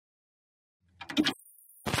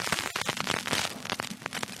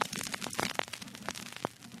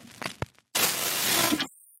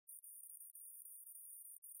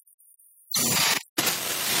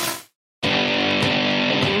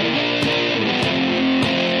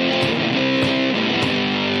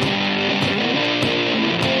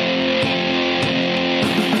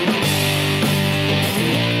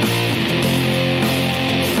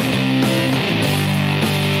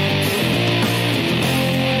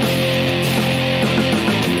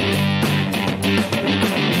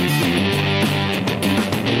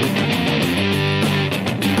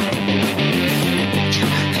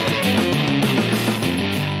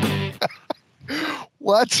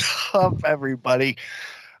What's up, everybody?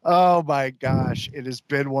 Oh my gosh, it has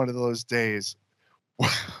been one of those days.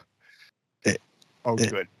 Good.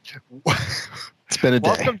 It's been a day.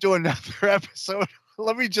 Welcome to another episode.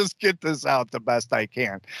 Let me just get this out the best I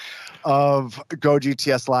can of Go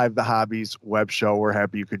GTS Live, the Hobbies web show. We're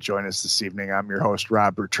happy you could join us this evening. I'm your host,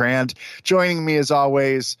 Rob Bertrand. Joining me, as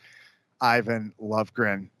always, Ivan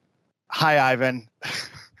Lovegren. Hi, Ivan.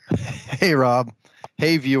 Hey, Rob.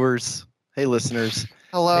 Hey, viewers. Hey, listeners.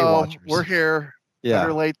 Hello. Hey, watchers. We're here. Yeah.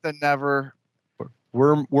 Better late than never.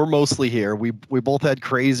 We're mostly here. We both had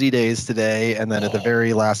crazy days today, and then at the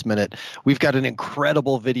very last minute, we've got an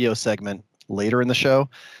incredible video segment later in the show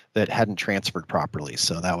that hadn't transferred properly.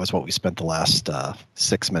 So that was what we spent the last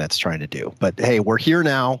 6 minutes trying to do. But hey, we're here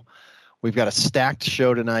now. We've got a stacked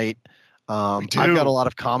show tonight. I've got a lot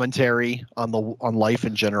of commentary on life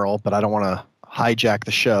in general, but I don't want to hijack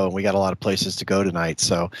the show. We got a lot of places to go tonight.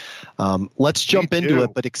 So let's jump into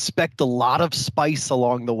it, but expect a lot of spice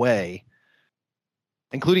along the way.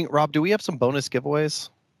 Including, Rob, do we have some bonus giveaways?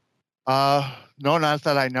 No, not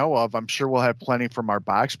that I know of. I'm sure we'll have plenty from our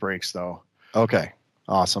box breaks, though. Okay,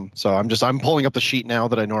 awesome. So I'm pulling up the sheet now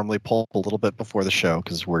that I normally pull a little bit before the show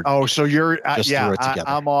because we're. Oh, so you're just threw it together.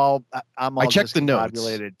 I'm all. I checked the notes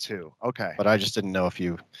too. Okay, but I just didn't know if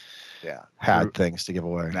you. Had things to give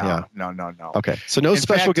away. No. Okay, so no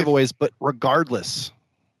special giveaways, but regardless,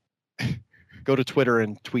 go to Twitter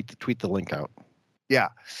and tweet the link out. Yeah,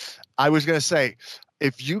 I was gonna say,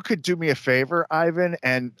 if you could do me a favor, Ivan,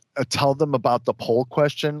 and tell them about the poll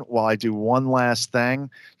question while I do one last thing,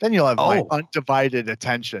 then you'll have my undivided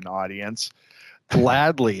attention, audience.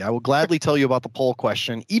 Gladly. I will gladly tell you about the poll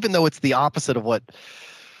question, even though it's the opposite of what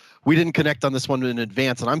we didn't connect on this one in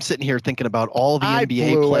advance. And I'm sitting here thinking about all the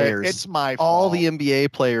NBA players. It's my fault. All the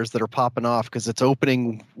NBA players that are popping off because it's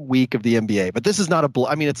opening week of the NBA. But this is not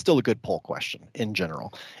it's still a good poll question in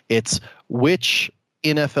general. It's which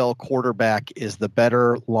NFL quarterback is the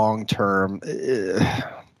better long-term?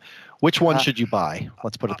 Which one should you buy?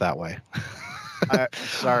 Let's put it that way.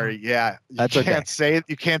 Sorry. Yeah. You can't say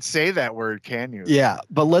that word, can you? Yeah.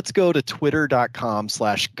 But let's go to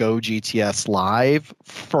twitter.com/GoGTS live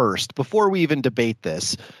first before we even debate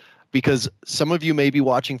this, because some of you may be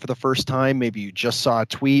watching for the first time. Maybe you just saw a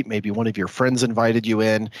tweet. Maybe one of your friends invited you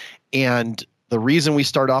in. And the reason we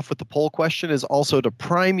start off with the poll question is also to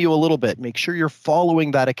prime you a little bit. Make sure you're following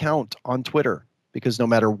that account on Twitter, because no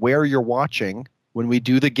matter where you're watching, when we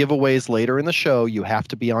do the giveaways later in the show, you have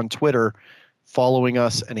to be on Twitter following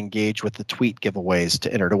us and engage with the tweet giveaways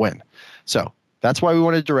to enter to win. So that's why we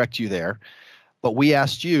want to direct you there. But we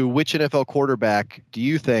asked you, which NFL quarterback do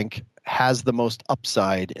you think has the most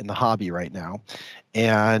upside in the hobby right now?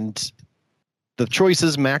 And the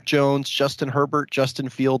choices: Mac Jones, Justin Herbert, Justin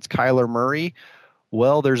Fields, Kyler Murray.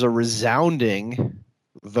 Well, there's a resounding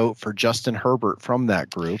vote for Justin Herbert from that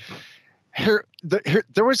group. There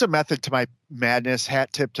was a method to my madness.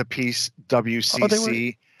 Hat tip to Peace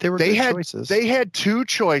WCC. They had choices. They had two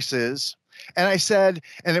choices, and I said,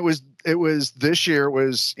 and it was this year. It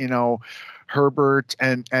was Herbert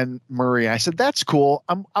and Murray. I said, that's cool.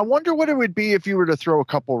 I wonder what it would be if you were to throw a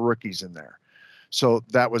couple rookies in there. So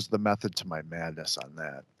that was the method to my madness on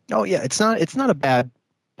that. Oh yeah, it's not a bad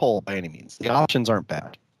poll by any means. The options aren't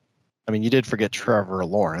bad. I mean, you did forget Trevor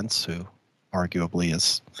Lawrence, who arguably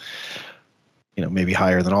is, maybe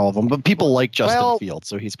higher than all of them, but people like Justin Fields,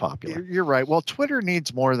 so he's popular. You're right. Well, Twitter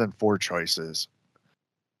needs more than 4 choices.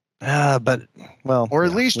 Or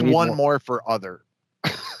at least one more for other.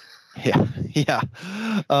 Yeah.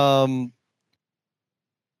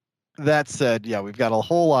 That said, we've got a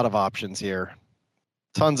whole lot of options here.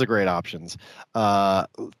 Tons of great options.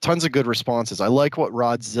 Tons of good responses. I like what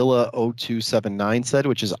Rodzilla0279 said,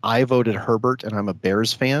 which is, I voted Herbert and I'm a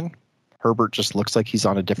Bears fan. Herbert just looks like he's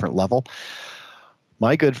on a different level.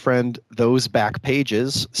 My good friend, Those Back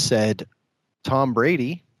Pages, said Tom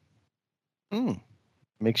Brady.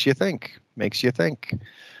 Makes you think.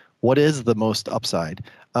 What is the most upside?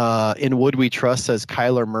 In Would We Trust says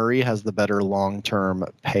Kyler Murray has the better long-term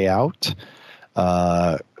payout.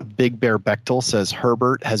 Big Bear Bechtel says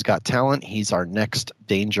Herbert has got talent. He's our next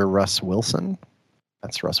danger, Russ Wilson.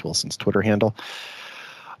 That's Russ Wilson's Twitter handle.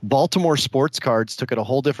 Baltimore Sports Cards took it a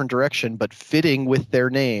whole different direction, but fitting with their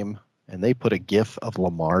name, and they put a GIF of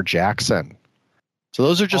Lamar Jackson. So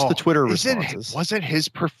those are just the Twitter responses. Wasn't his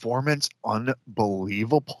performance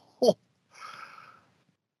unbelievable?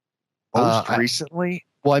 Most recently?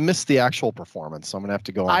 I missed the actual performance, so I'm going to have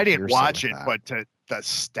to go on. I didn't watch it, but the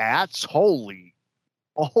stats, holy.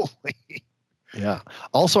 Yeah.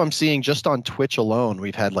 Also, I'm seeing just on Twitch alone,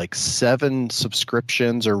 we've had like 7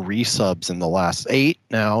 subscriptions or resubs in the last 8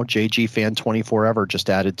 now. JG Fan 24 Ever just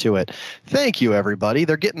added to it. Thank you, everybody.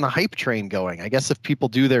 They're getting the hype train going. I guess if people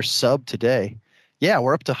do their sub today. Yeah,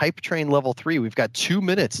 we're up to hype train level 3. We've got 2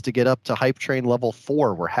 minutes to get up to hype train level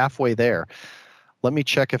 4. We're halfway there. Let me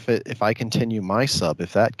check if I continue my sub,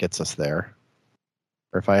 if that gets us there.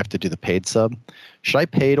 Or if I have to do the paid sub. Should I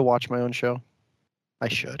pay to watch my own show? I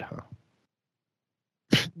should, huh?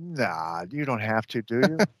 Nah, you don't have to, do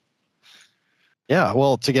you? Yeah,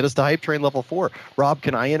 well, to get us to hype train level 4. Rob,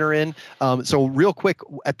 can I enter in? So real quick,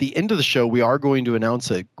 at the end of the show, we are going to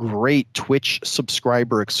announce a great Twitch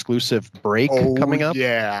subscriber exclusive break coming up.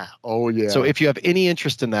 Yeah. Oh, yeah. So if you have any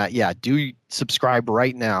interest in that, yeah, do subscribe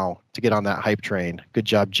right now to get on that hype train. Good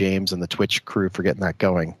job, James and the Twitch crew for getting that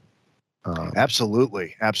going.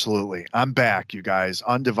 Absolutely. Absolutely. I'm back, you guys.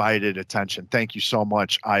 Undivided attention. Thank you so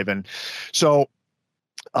much, Ivan. So,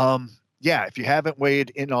 yeah, if you haven't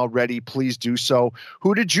weighed in already, please do so.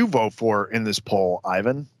 Who did you vote for in this poll,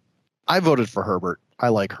 Ivan? I voted for Herbert. I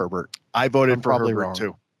like Herbert. I voted I'm for probably Herbert wrong,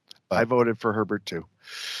 too. but I voted for Herbert too.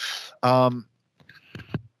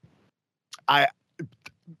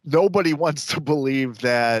 Nobody wants to believe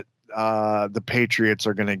that the Patriots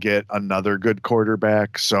are going to get another good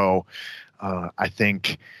quarterback. So I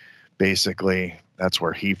think basically that's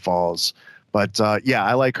where he falls. But yeah,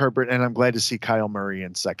 I like Herbert, and I'm glad to see Kyle Murray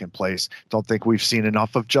in second place. Don't think we've seen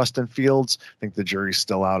enough of Justin Fields. I think the jury's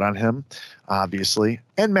still out on him, obviously,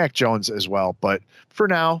 and Mac Jones as well. But for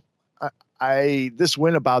now, this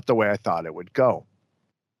went about the way I thought it would go.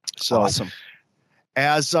 So awesome.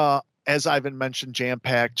 As Ivan mentioned,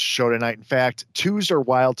 jam-packed show tonight. In fact, 2s are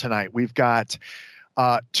wild tonight. We've got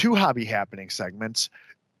 2 hobby happening segments,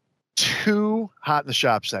 2 hot in the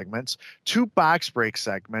shop segments, 2 box break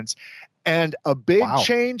segments, and a big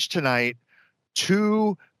change tonight,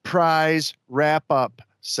 2 prize wrap-up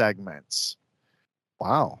segments.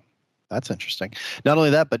 Wow, that's interesting. Not only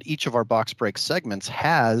that, but each of our box break segments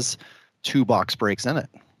has 2 box breaks in it.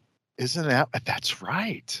 Isn't that? That's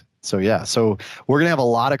right. So yeah, so we're gonna have a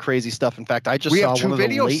lot of crazy stuff. In fact, I just saw one of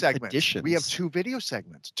the late editions. We have 2 video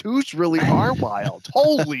segments. 2s really are wild.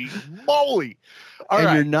 Holy moly!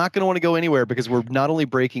 And you're not going to want to go anywhere because we're not only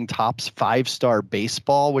breaking Topps 5-star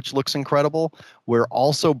baseball, which looks incredible. We're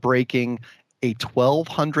also breaking a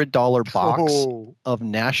 $1,200 box of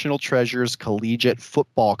National Treasures collegiate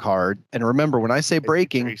football card. And remember, when I say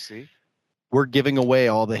breaking, we're giving away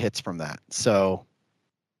all the hits from that. So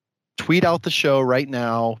tweet out the show right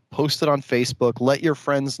now, post it on Facebook, let your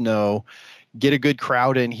friends know, get a good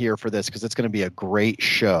crowd in here for this because it's going to be a great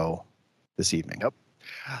show this evening. Yep.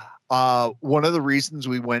 One of the reasons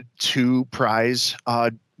we went 2 prize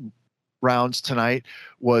rounds tonight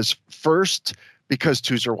was first because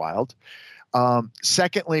 2s are wild.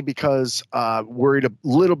 Secondly, because worried a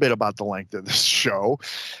little bit about the length of this show.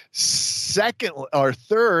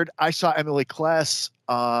 Third, I saw Emily Kless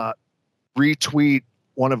retweet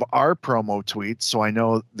one of our promo tweets, so I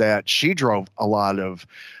know that she drove a lot of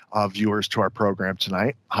viewers to our program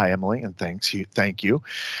tonight. Hi, Emily, and thank you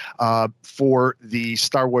for the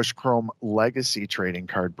Star Wars Chrome Legacy trading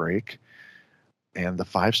card break and the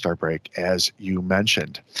 5-star break, as you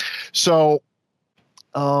mentioned. So,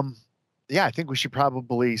 yeah, I think we should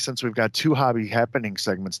probably, since we've got 2 hobby happening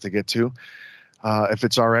segments to get to, if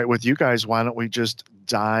it's all right with you guys, why don't we just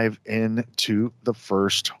dive into the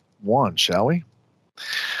first one, shall we?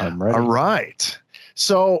 I'm ready. All right.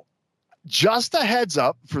 So just a heads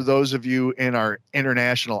up for those of you in our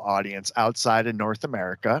international audience outside of North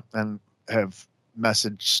America, and have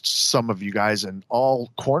messaged some of you guys in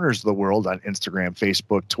all corners of the world on Instagram,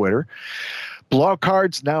 Facebook, Twitter. Blowout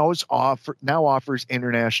Cards now offers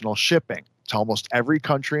international shipping to almost every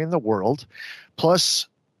country in the world. Plus,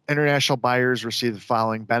 international buyers receive the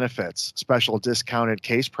following benefits: special discounted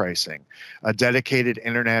case pricing, a dedicated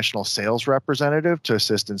international sales representative to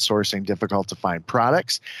assist in sourcing difficult to find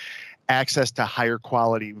products, access to higher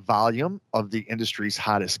quality volume of the industry's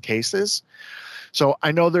hottest cases. So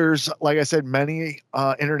I know there's, like I said, many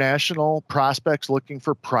international prospects looking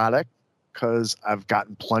for product because I've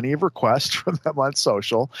gotten plenty of requests from them on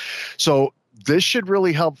social. So this should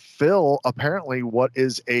really help fill apparently what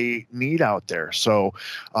is a need out there. So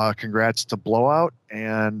congrats to Blowout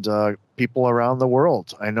and people around the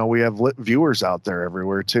world. I know we have viewers out there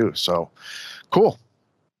everywhere too. So cool.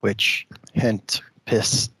 Which, hint,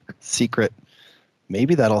 piss, secret,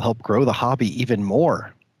 maybe that'll help grow the hobby even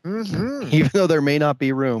more. Mm-hmm. Even though there may not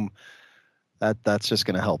be room, that's just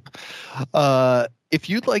going to help. If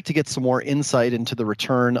you'd like to get some more insight into the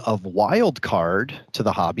return of Wild Card to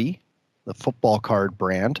the hobby, the football card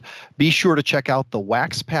brand. Be sure to check out the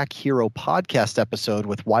Wax Pack Hero podcast episode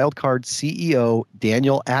with Wildcard CEO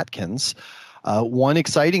Daniel Atkins. One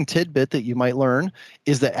exciting tidbit that you might learn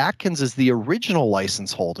is that Atkins is the original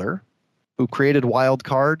license holder who created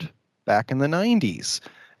Wildcard back in the 90s.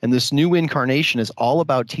 And this new incarnation is all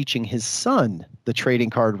about teaching his son the trading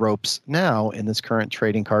card ropes now in this current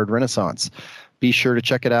trading card renaissance. Be sure to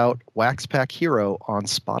check it out, Wax Pack Hero on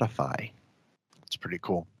Spotify. It's pretty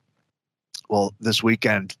cool. Well, this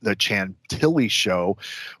weekend, the Chantilly Show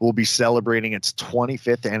will be celebrating its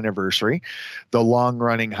 25th anniversary. The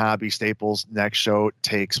long-running hobby staples next show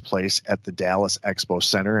takes place at the Dallas Expo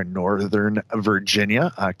Center in Northern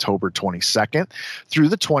Virginia, October 22nd through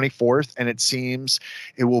the 24th, and it seems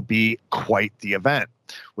it will be quite the event.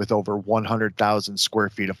 With over 100,000 square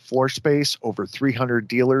feet of floor space, over 300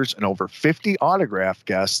 dealers, and over 50 autograph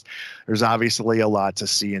guests, there's obviously a lot to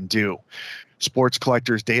see and do. Sports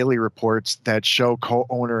Collectors Daily reports that show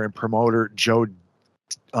co-owner and promoter Joe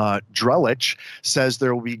Drelich says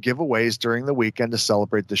there will be giveaways during the weekend to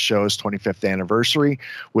celebrate the show's 25th anniversary,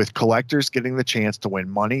 with collectors getting the chance to win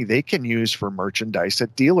money they can use for merchandise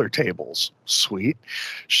at dealer tables. Sweet.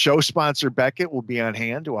 Show sponsor Beckett will be on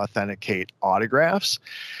hand to authenticate autographs.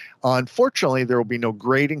 Unfortunately, there will be no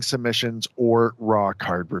grading submissions or raw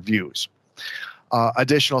card reviews.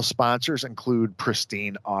 Additional sponsors include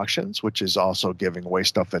Pristine Auctions, which is also giving away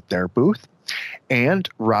stuff at their booth, and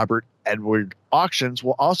Robert Edward Auctions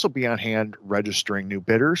will also be on hand registering new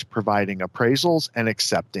bidders, providing appraisals, and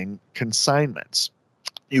accepting consignments.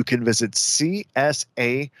 You can visit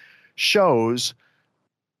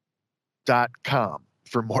csashows.com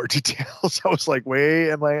for more details. I was like,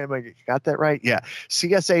 wait, am I got that right? Yeah.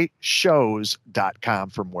 csashows.com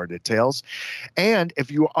for more details. And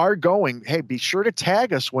if you are going, hey, be sure to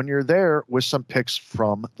tag us when you're there with some pics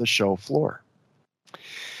from the show floor.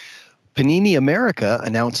 Panini America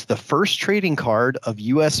announced the first trading card of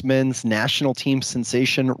U.S. men's national team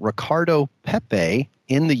sensation Ricardo Pepi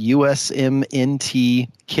in the USMNT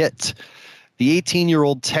kit. The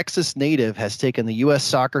 18-year-old Texas native has taken the U.S.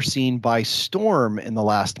 soccer scene by storm in the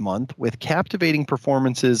last month with captivating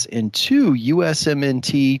performances in 2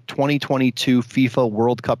 USMNT 2022 FIFA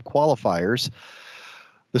World Cup qualifiers.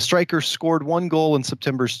 The striker scored 1 goal in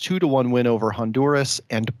September's 2-1 win over Honduras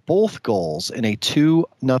and both goals in a 2-0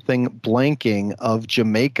 blanking of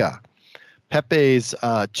Jamaica. Pepe's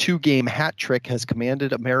 2-game hat trick has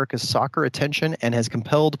commanded America's soccer attention and has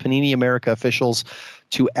compelled Panini America officials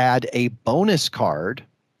to add a bonus card,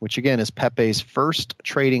 which again is Pepe's first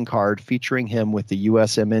trading card featuring him with the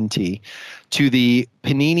USMNT, to the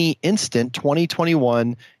Panini Instant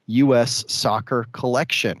 2021 U.S. Soccer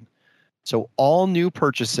Collection. So all new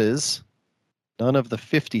purchases, none of the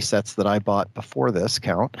 50 sets that I bought before this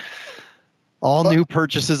count, all new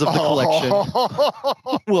purchases of the collection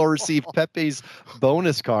will receive Pepe's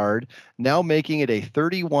bonus card, now making it a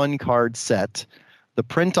 31-card set. The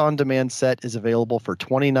print-on-demand set is available for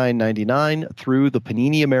 $29.99 through the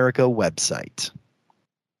Panini America website.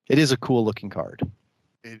 It is a cool-looking card.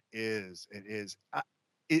 It is. It is.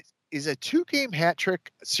 Is a 2-game hat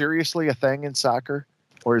trick seriously a thing in soccer?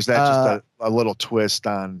 Or is that just a little twist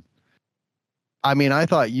on... I mean, I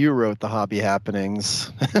thought you wrote the Hobby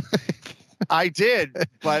Happenings. I did,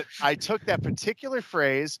 but I took that particular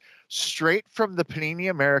phrase straight from the Panini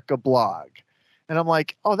America blog. And I'm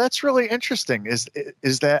like, oh, that's really interesting. Is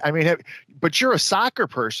that, I mean, but you're a soccer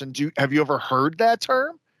person. Have you ever heard that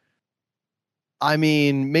term? I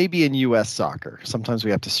mean, maybe in U.S. soccer. Sometimes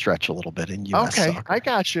we have to stretch a little bit in U.S. Okay, soccer.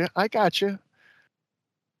 I got you.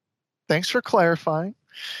 Thanks for clarifying.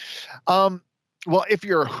 Well, if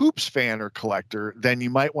you're a hoops fan or collector, then you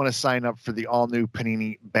might want to sign up for the all-new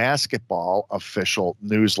Panini Basketball official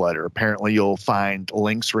newsletter. Apparently, you'll find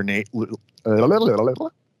links related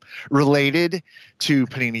to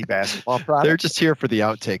Panini basketball products. They're just here for the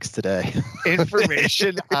outtakes today.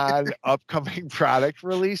 Information on upcoming product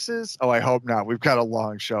releases. Oh, I hope not. We've got a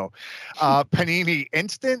long show. Panini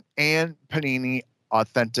Instant and Panini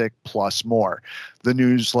Authentic plus more. The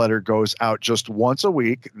newsletter goes out just once a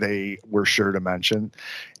week. They were sure to mention,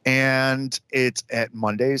 and it's at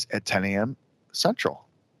Mondays at 10 a.m. Central.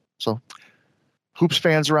 So hoops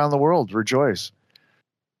fans around the world, rejoice.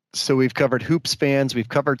 So we've covered hoops fans. We've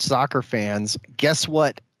covered soccer fans. Guess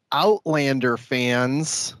what? Outlander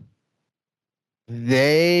fans,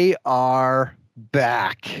 they are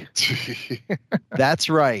back. That's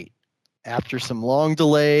right. After some long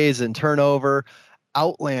delays and turnover,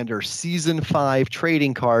 Outlander Season 5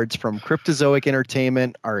 trading cards from Cryptozoic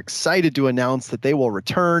Entertainment are excited to announce that they will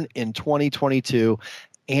return in 2022,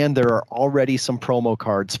 and there are already some promo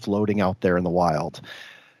cards floating out there in the wild.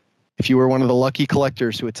 If you were one of the lucky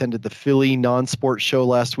collectors who attended the Philly non-sport show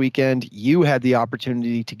last weekend, you had the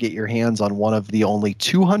opportunity to get your hands on one of the only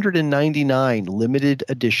 299 limited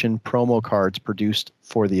edition promo cards produced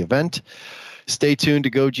for the event. Stay tuned to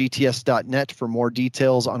GoGTS.net for more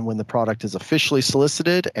details on when the product is officially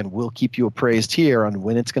solicited, and we'll keep you appraised here on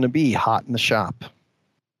when it's going to be hot in the shop.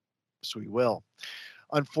 So we will.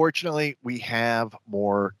 Unfortunately, we have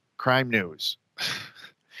more crime news.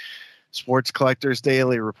 Sports Collectors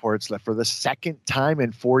Daily reports that for the second time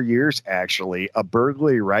in 4 years, actually, a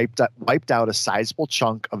burglary wiped out a sizable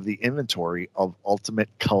chunk of the inventory of Ultimate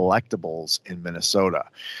Collectibles in Minnesota.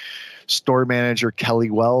 Store manager Kelly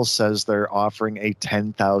Wells says they're offering a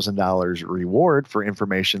 $10,000 reward for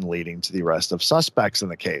information leading to the arrest of suspects in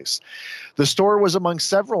the case. The store was among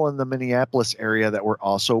several in the Minneapolis area that were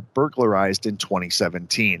also burglarized in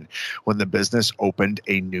 2017 when the business opened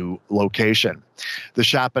a new location. The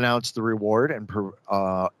shop announced the reward and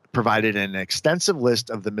provided an extensive list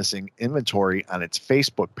of the missing inventory on its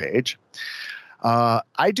Facebook page.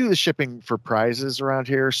 I do the shipping for prizes around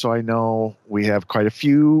here, so I know we have quite a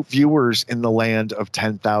few viewers in the land of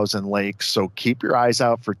 10,000 lakes. So keep your eyes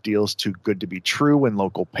out for deals too good to be true in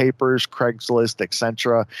local papers, Craigslist,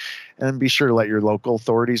 etc. And be sure to let your local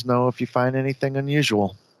authorities know if you find anything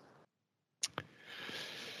unusual.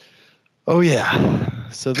 Oh, yeah.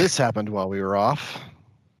 So this happened while we were off.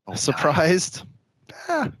 Surprised?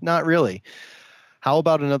 Not really. How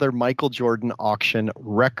about another Michael Jordan auction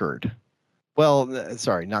record? Well,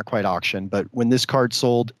 sorry, not quite auction, but when this card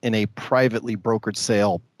sold in a privately brokered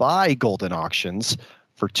sale by Golden Auctions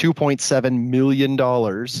for $2.7 million,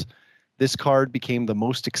 this card became the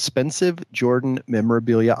most expensive Jordan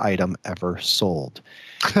memorabilia item ever sold.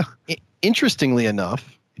 Interestingly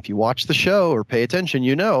enough, if you watch the show or pay attention,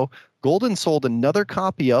 you know Golden sold another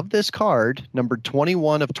copy of this card, numbered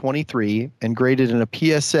 21 of 23, and graded in a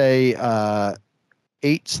PSA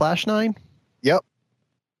 8/9. Yep.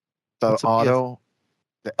 The auto.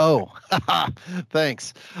 Oh,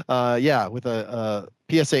 thanks. Yeah, with a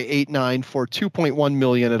PSA 8/9 for $2.1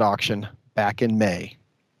 million at auction back in May.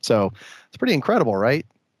 So it's pretty incredible, right?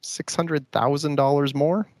 $600,000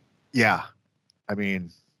 more. Yeah, I mean,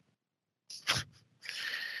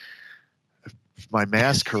 if my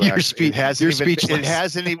math's correct, it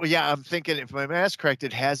hasn't even. Yeah, I'm thinking if my math's correct,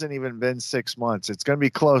 it hasn't even been 6 months. It's going to be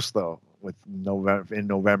close though. With November, in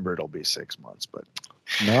November, it'll be 6 months, but.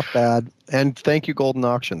 Not bad. And thank you, Golden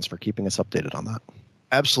Auctions, for keeping us updated on that.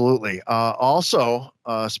 Absolutely. Also,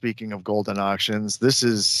 speaking of Golden Auctions, this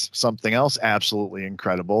is something else absolutely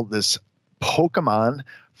incredible. This Pokemon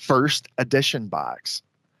First Edition box.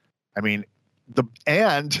 I mean, the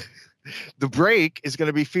break is going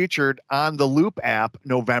to be featured on the Loop app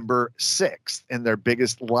November 6th in their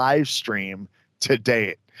biggest live stream to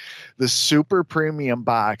date. The super premium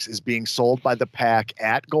box is being sold by the pack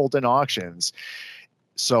at Golden Auctions.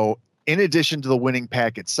 So in addition to the winning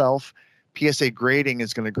pack itself, PSA Grading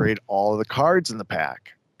is going to grade all of the cards in the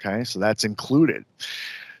pack. Okay, so that's included.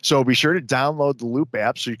 So be sure to download the Loop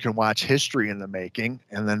app so you can watch history in the making,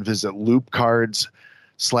 and then visit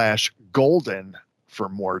loopcards/golden for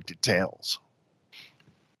more details.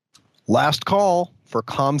 Last call for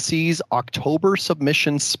COMC's October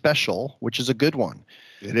submission special, which is a good one.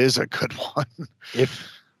 It is a good one.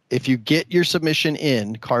 If you get your submission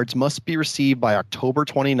in, cards must be received by October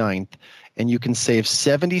 29th, and you can save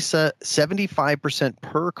 75%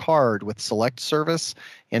 per card with Select Service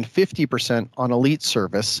and 50% on Elite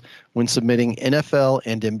Service when submitting NFL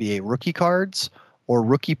and NBA rookie cards or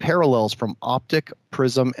rookie parallels from Optic,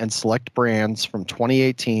 Prism, and Select brands from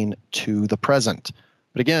 2018 to the present.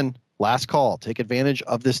 But again, last call. Take advantage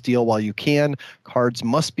of this deal while you can. Cards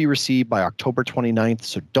must be received by October 29th,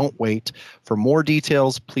 so don't wait. For more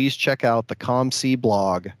details, please check out the COMC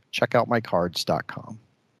blog, checkoutmycards.com.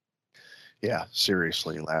 Yeah,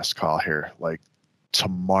 seriously, last call here. Like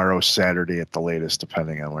tomorrow, Saturday at the latest,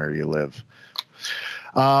 depending on where you live.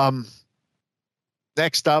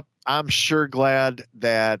 Next up, I'm sure glad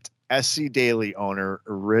that SC Daily owner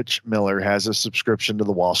Rich Miller has a subscription to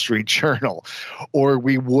the Wall Street Journal, or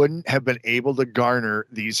we wouldn't have been able to garner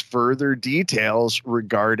these further details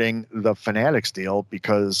regarding the Fanatics deal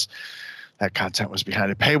because that content was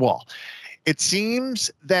behind a paywall. It seems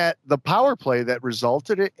that the power play that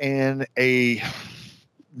resulted in a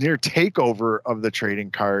near takeover of the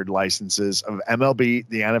trading card licenses of MLB,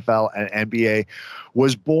 the NFL, and NBA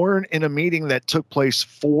was born in a meeting that took place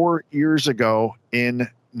 4 years ago in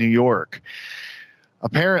New York.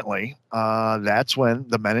 Apparently, that's when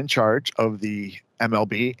the men in charge of the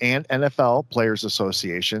MLB and NFL Players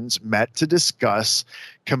Associations met to discuss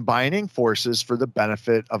combining forces for the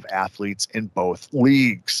benefit of athletes in both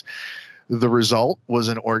leagues. The result was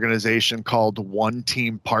an organization called One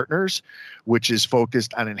Team Partners, which is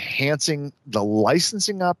focused on enhancing the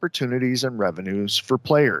licensing opportunities and revenues for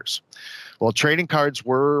players. Well, trading cards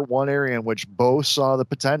were one area in which both saw the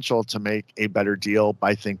potential to make a better deal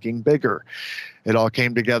by thinking bigger. It all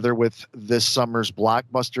came together with this summer's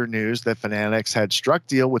blockbuster news that Fanatics had struck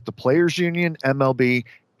deal with the Players Union, MLB,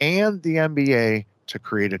 and the NBA to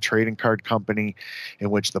create a trading card company in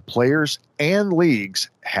which the players and leagues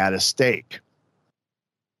had a stake.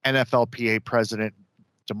 NFLPA President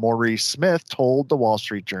DeMaurice Smith told the Wall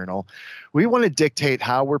Street Journal, "We want to dictate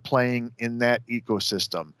how we're playing in that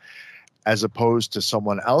ecosystem, as opposed to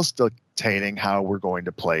someone else dictating how we're going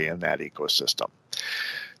to play in that ecosystem.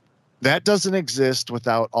 That doesn't exist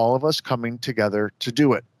without all of us coming together to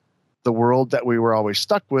do it. The world that we were always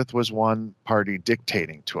stuck with was one party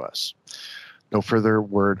dictating to us." No further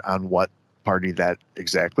word on what party that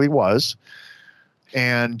exactly was.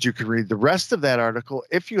 And you can read the rest of that article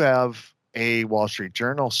if you have a Wall Street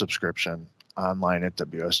Journal subscription online at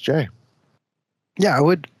WSJ. Yeah, I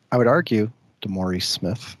would argue, DeMaurice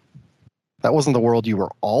Smith, that wasn't the world you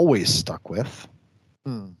were always stuck with.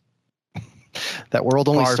 That world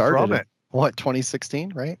only started in,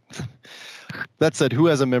 2016, right? That said, who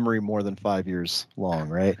has a memory more than 5 years long,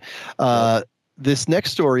 right? Yep. This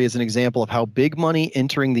next story is an example of how big money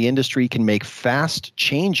entering the industry can make fast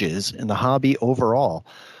changes in the hobby overall.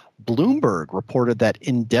 Bloomberg reported that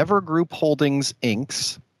Endeavor Group Holdings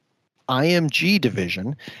Inc.'s IMG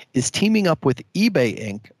division is teaming up with eBay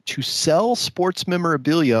Inc. to sell sports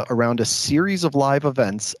memorabilia around a series of live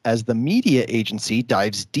events as the media agency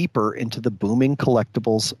dives deeper into the booming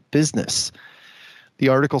collectibles business. The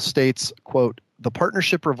article states, quote, "The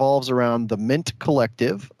partnership revolves around the Mint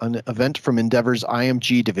Collective, an event from Endeavor's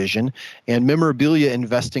IMG division, and memorabilia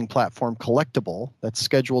investing platform Collectible that's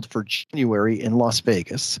scheduled for January in Las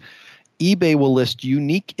Vegas. eBay will list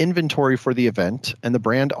unique inventory for the event, and the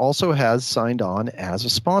brand also has signed on as a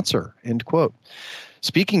sponsor," end quote.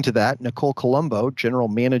 Speaking to that, Nicole Colombo, general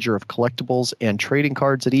manager of collectibles and trading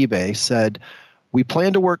cards at eBay, said, "We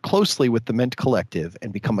plan to work closely with the Mint Collective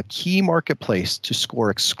and become a key marketplace to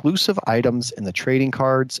score exclusive items in the trading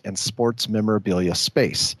cards and sports memorabilia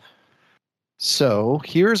space." So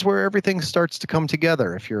here's where everything starts to come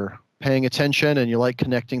together if you're paying attention and you like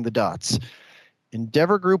connecting the dots.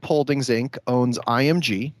 Endeavor Group Holdings, Inc. owns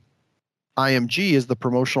IMG. IMG is the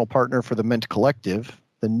promotional partner for the Mint Collective.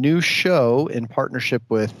 The new show in partnership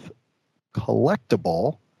with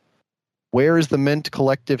Collectible. Where is the Mint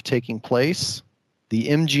Collective taking place? The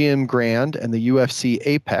MGM Grand and the UFC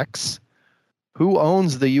Apex. Who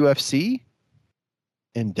owns the UFC?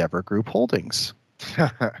 Endeavor Group Holdings.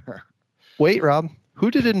 Wait, Rob,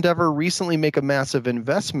 who did Endeavor recently make a massive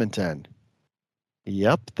investment in?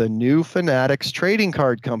 Yep, the new Fanatics trading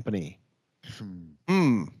card company.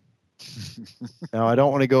 Now, I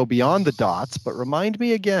don't want to go beyond the dots, but remind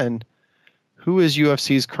me again, who is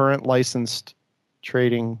UFC's current licensed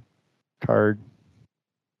trading card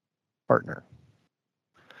partner?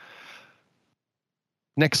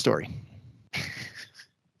 Next story.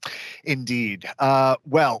 Indeed.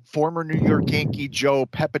 Well, former New York Yankee Joe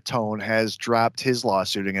Pepitone has dropped his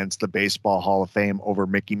lawsuit against the Baseball Hall of Fame over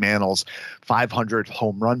Mickey Mantle's 500th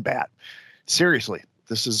home run bat. Seriously,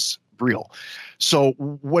 this is real. So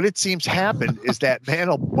what it seems happened is that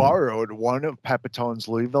Mantle borrowed one of Pepitone's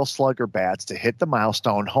Louisville Slugger bats to hit the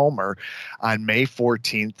milestone homer on May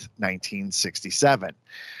 14th, 1967.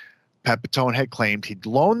 Pepitone had claimed he'd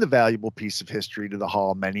loaned the valuable piece of history to the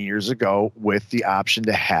Hall many years ago with the option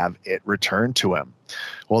to have it returned to him.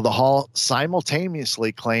 Well, the Hall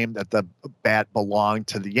simultaneously claimed that the bat belonged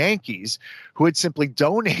to the Yankees, who had simply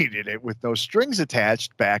donated it with no strings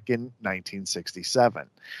attached back in 1967.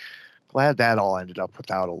 Glad that all ended up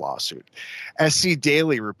without a lawsuit. SC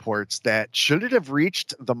Daily reports that should it have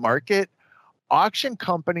reached the market, auction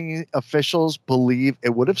company officials believe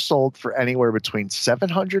it would have sold for anywhere between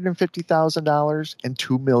 $750,000 and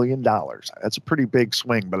 $2 million. That's a pretty big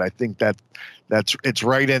swing, but I think it's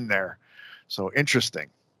right in there. So interesting.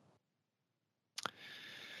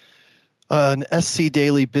 An SC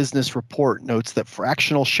Daily business report notes that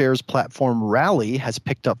fractional shares platform Rally has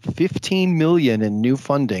picked up $15 million in new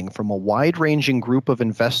funding from a wide-ranging group of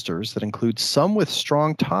investors that includes some with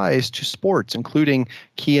strong ties to sports, including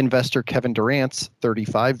key investor Kevin Durant's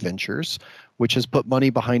 35 Ventures, which has put money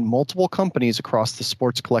behind multiple companies across the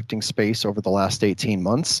sports collecting space over the last 18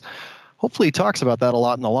 months. Hopefully he talks about that a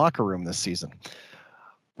lot in the locker room this season.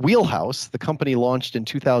 Wheelhouse, the company launched in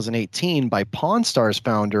 2018 by Pawn Stars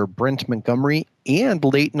founder Brent Montgomery and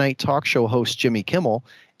late night talk show host Jimmy Kimmel,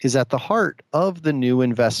 is at the heart of the new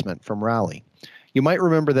investment from Rally. You might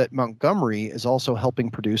remember that Montgomery is also helping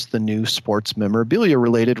produce the new sports memorabilia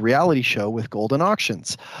related reality show with Golden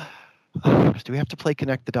Auctions. Do we have to play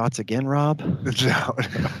Connect the Dots again, Rob? No.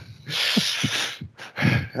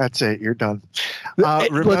 That's it. You're done.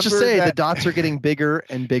 Let's just say the dots are getting bigger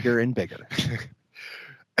and bigger and bigger.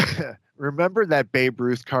 Remember that Babe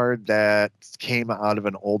Ruth card that came out of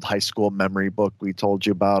an old high school memory book we told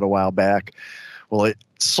you about a while back? Well, it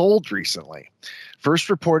sold recently.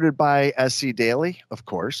 First reported by SC Daily, of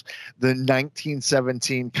course, the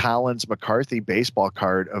 1917 Collins McCarthy baseball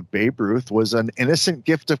card of Babe Ruth was an innocent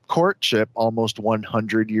gift of courtship almost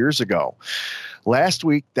 100 years ago. Last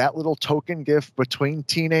week, that little token gift between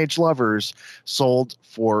teenage lovers sold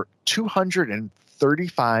for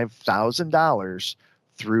 $235,000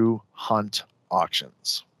 through Hunt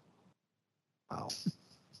Auctions. Wow.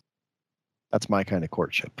 That's my kind of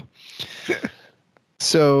courtship.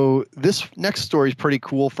 So this next story is pretty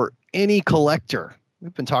cool for any collector.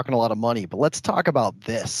 We've been talking a lot of money, but let's talk about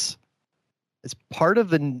this. As part of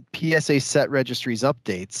the PSA Set Registry's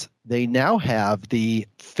updates, they now have the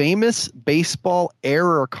famous baseball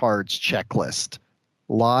error cards checklist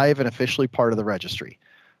live and officially part of the registry.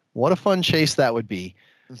 What a fun chase that would be.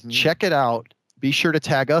 Mm-hmm. Check it out. Be sure to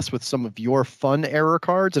tag us with some of your fun error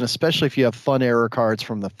cards, and especially if you have fun error cards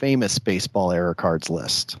from the famous baseball error cards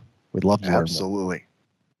list. We'd love to learn more. Absolutely.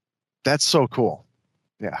 That's so cool.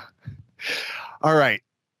 Yeah. All right.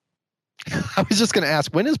 I was just going to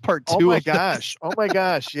ask, when is part 2? Oh my gosh. Oh my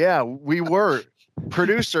gosh. Yeah, we were.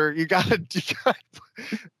 Producer, you got.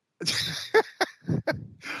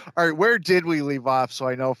 All right. Where did we leave off? So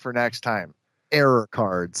I know for next time. Error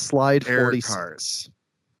cards. Slide 46. Cards.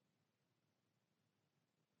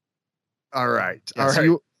 All right. Yeah, all so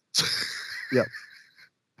right. Yep.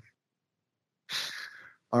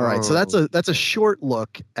 All right. So that's a short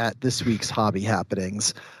look at this week's hobby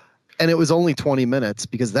happenings. And it was only 20 minutes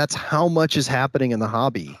because that's how much is happening in the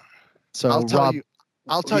hobby. So I'll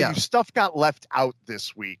tell you, stuff got left out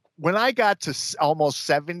this week. When I got to almost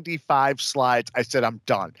 75 slides, I said, I'm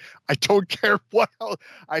done. I don't care what else.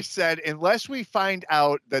 I said, unless we find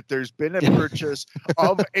out that there's been a purchase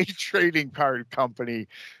of a trading card company,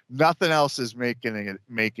 nothing else is making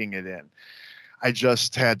it in. I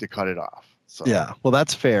just had to cut it off. So. Yeah, well,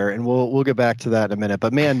 that's fair. And we'll get back to that in a minute.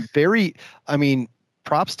 But man,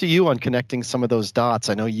 props to you on connecting some of those dots.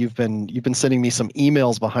 I know you've been sending me some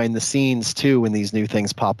emails behind the scenes too when these new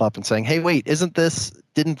things pop up and saying, hey, wait,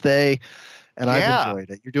 didn't they? And I've enjoyed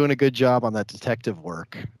it. You're doing a good job on that detective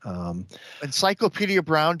work. Encyclopedia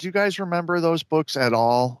Brown. Do you guys remember those books at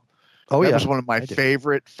all? Oh, that was one of my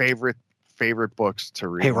favorite books to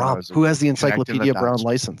read. Hey, Rob, who has the Encyclopedia Brown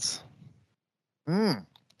license?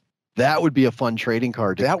 That would be a fun trading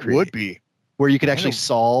card. That would be. Where you could actually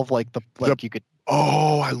solve you could.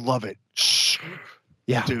 Oh, I love it.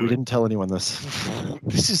 Yeah, dude. We didn't tell anyone this.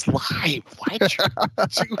 This is live. Why did you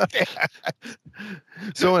do that?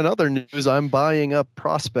 So in other news, I'm buying up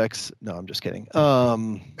prospects. No, I'm just kidding.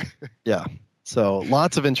 Yeah. So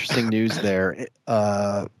lots of interesting news there.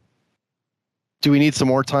 Do we need some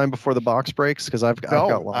more time before the box breaks? Because I've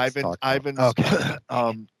got lots to talk about. Okay.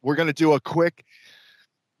 We're going to do a quick.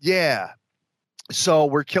 Yeah. So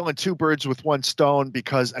we're killing two birds with one stone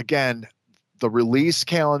because, again, the release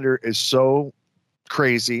calendar is so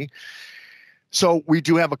crazy. So we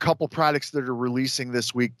do have a couple products that are releasing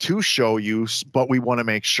this week to show you, but we want to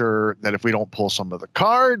make sure that if we don't pull some of the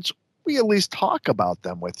cards, we at least talk about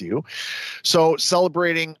them with you. So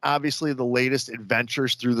celebrating, obviously, the latest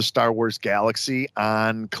adventures through the Star Wars galaxy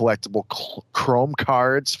on collectible Chrome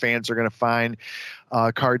cards. Fans are going to find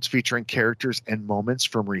cards featuring characters and moments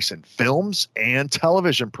from recent films and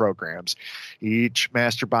television programs. Each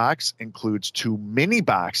master box includes 2 mini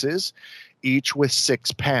boxes, each with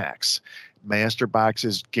 6 packs. Master box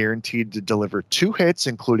is guaranteed to deliver 2 hits,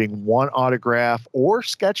 including 1 autograph or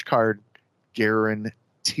sketch card guaranteed.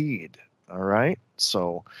 All right.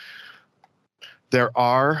 So there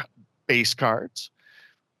are base cards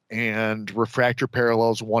and refractor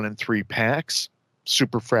parallels 1 and 3 packs,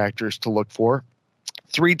 superfractors to look for,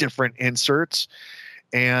 3 different inserts,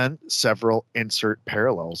 and several insert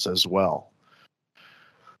parallels as well.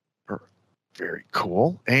 Very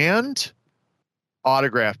cool. And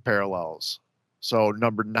autograph parallels. So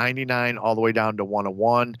number 99 all the way down to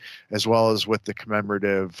 101, as well as with the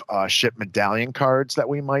commemorative ship medallion cards that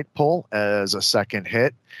we might pull as a second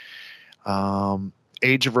hit.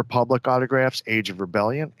 Age of Republic autographs, Age of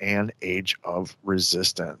Rebellion, and Age of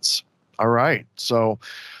Resistance. All right. So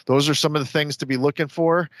those are some of the things to be looking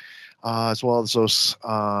for, as well as those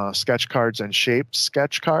sketch cards and shaped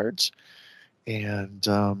sketch cards. And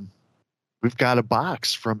we've got a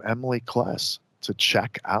box from Emily Kless to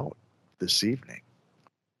check out this evening.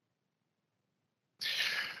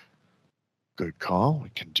 Good call. We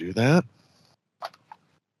can do that.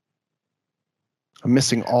 I'm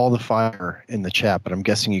missing all the fire in the chat, but I'm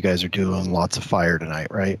guessing you guys are doing lots of fire tonight,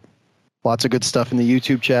 right? Lots of good stuff in the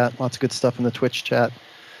YouTube chat. Lots of good stuff in the Twitch chat.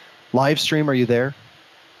 Live stream, are you there?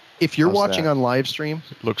 If you're watching on live stream,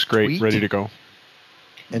 looks great. Tweet Ready to go.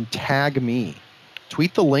 and tag me.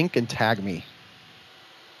 Tweet the link and tag me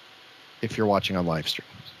if you're watching on live stream.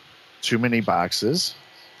 Too many boxes.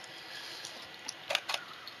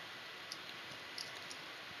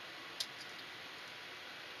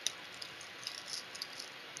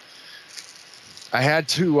 I had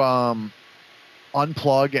to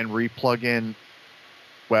unplug and replug in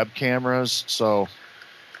web cameras, so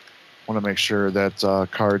I want to make sure that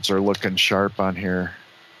cards are looking sharp on here.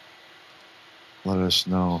 Let us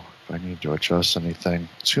know if I need to adjust anything.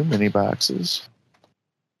 Too many boxes.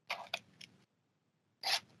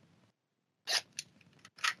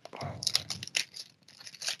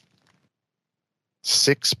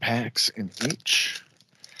 Six packs in each.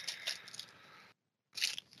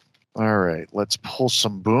 All right, let's pull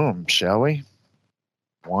some boom, shall we?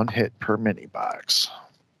 One hit per mini box.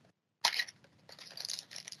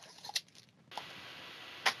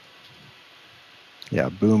 Yeah,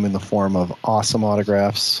 boom in the form of awesome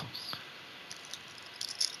autographs,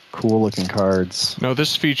 cool looking cards. Now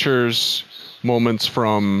this features moments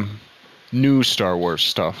from new Star Wars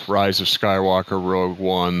stuff: Rise of Skywalker, Rogue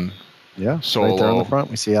One. Yeah, Solo. right there on the front,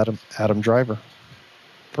 we see Adam Driver,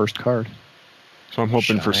 first card. So I'm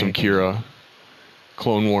hoping for some Kira,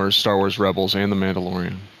 Clone Wars, Star Wars Rebels, and The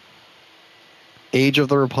Mandalorian. Age of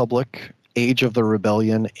the Republic, Age of the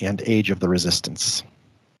Rebellion, and Age of the Resistance.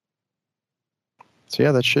 So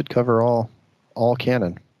yeah, that should cover all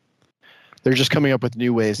canon. They're just coming up with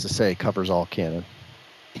new ways to say covers all canon.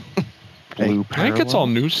 Blue I think it's all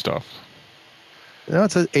new stuff. No,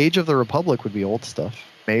 it's Age of the Republic would be old stuff.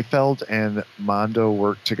 Mayfeld and Mondo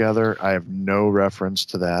work together. I have no reference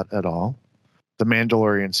to that at all. The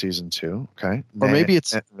Mandalorian season 2, okay. Or maybe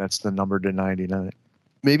it's that's the number to 99.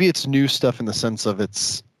 Maybe it's new stuff in the sense of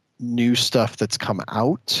it's new stuff that's come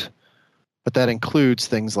out, but that includes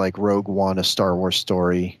things like Rogue One, a Star Wars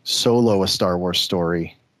story, Solo, a Star Wars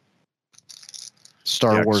story,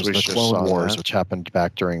 Star Wars: The Clone Wars, which happened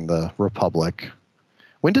back during the Republic.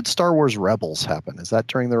 When did Star Wars Rebels happen? Is that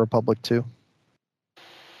during the Republic too?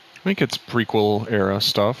 I think it's prequel era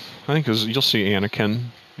stuff. I think you'll see Anakin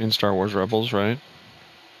in Star Wars Rebels, right?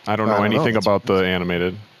 I don't know anything about the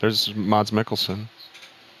animated. There's Mads Mikkelsen.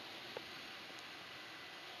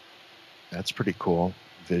 That's pretty cool.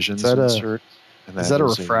 Visions is insert. Is that a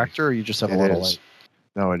refractor, or you just have a little light?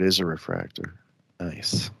 No, it is a refractor.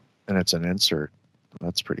 Nice. And it's an insert.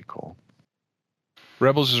 That's pretty cool.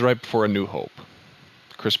 Rebels is right before A New Hope.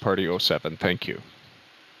 Chris Party 07. Thank you.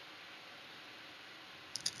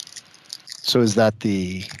 So is that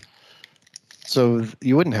the... So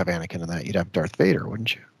you wouldn't have Anakin in that. You'd have Darth Vader,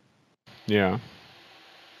 wouldn't you? Yeah.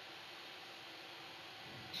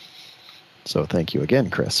 So thank you again,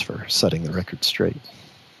 Chris, for setting the record straight.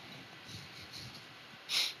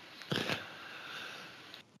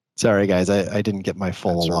 Sorry, guys. I didn't get my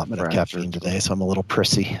full allotment of caffeine today, so I'm a little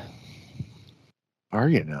prissy. Are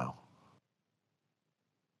you now?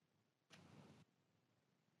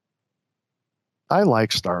 I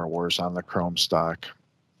like Star Wars on the Chrome stock.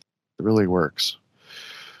 It really works.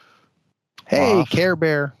 Hey, Care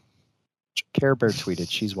Bear. Care Bear tweeted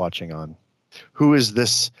she's watching on. Who is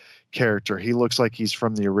this character? He looks like he's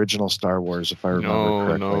from the original Star Wars, if I remember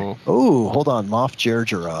correctly. No. Oh, hold on. Moff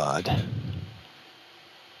Jerjerrod.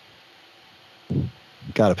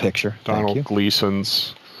 Got a picture. Donald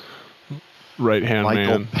Gleason's right-hand man.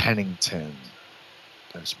 Michael Pennington.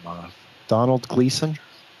 There's Moff. Donald Gleason?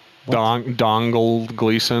 Donald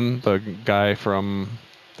Gleason, the guy from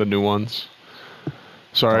the new ones.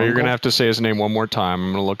 Sorry, you're going to have to say his name one more time.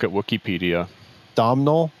 I'm going to look at Wikipedia.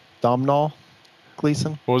 Domhnall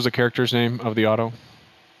Gleason? What was the character's name of the auto?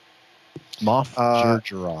 Moff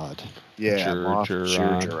Jerjerrod. Yeah, Moff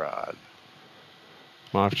Jerjerrod.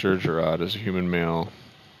 Moff Jerjerrod is a human male.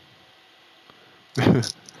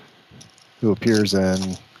 Who appears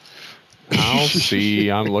in... I'll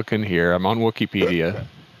see. I'm looking here. I'm on Wikipedia.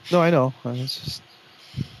 No, I know. I was just...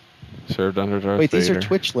 Served under Darth Wait, Vader. these are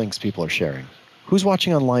Twitch links people are sharing. Who's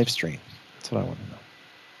watching on live stream? That's what I want to know.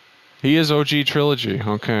 He is OG Trilogy.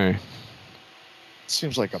 Okay.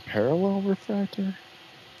 Seems like a parallel refractor.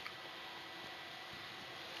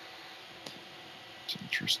 It's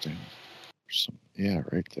interesting. Yeah,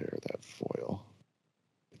 right there, that foil.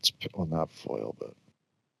 It's not foil, but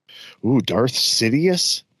Darth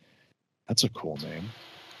Sidious. That's a cool name.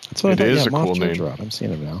 That's what it I thought. is Yeah, a Moff cool name. Ginger. I'm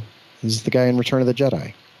seeing him now. He's the guy in Return of the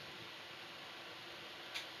Jedi.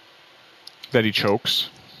 That he chokes.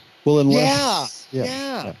 Well, unless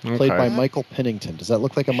yeah. Played by Michael Pennington. Does that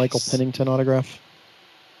look like a Michael Pennington autograph?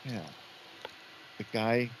 Yeah. The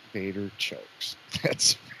guy Vader chokes.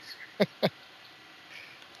 That's.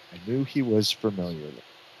 I knew he was familiar.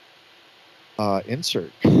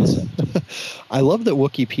 Insert. I love that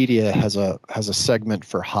Wikipedia has a segment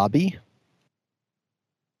for hobby.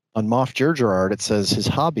 On Moff Ginger art, it says his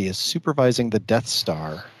hobby is supervising the Death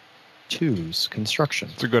Star 2's construction.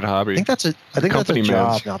 It's a good hobby. I think that's a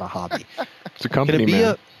job, not a hobby. It's a company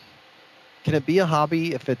man. Can it be a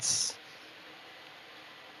hobby if it's...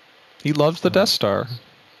 He loves the Death Star.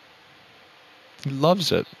 He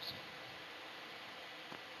loves it.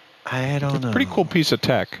 I don't know. It's a pretty cool piece of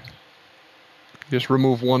tech. You just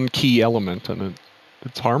remove one key element and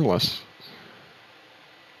it's harmless.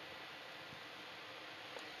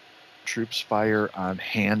 Troops fire on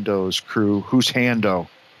Hando's crew. Who's Hando?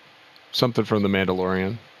 Something from The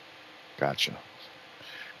Mandalorian. Gotcha.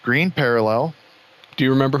 Green parallel. Do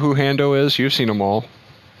you remember who Hando is? You've seen them all.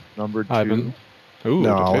 Number 2. Ivan. Ooh,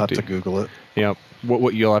 no, I'll have to Google it. Yep.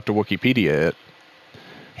 What you'll have to Wikipedia it.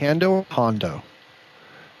 Hando or Hondo?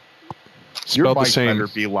 Your mic the same.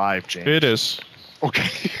 better be live, James. It is.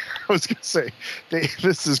 Okay. I was going to say,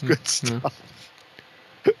 this is good stuff.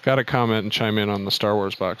 Got to comment and chime in on the Star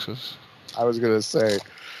Wars boxes. I was going to say.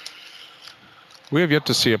 We have yet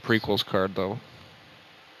to see a prequels card, though.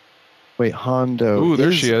 Wait, Hondo. Ooh,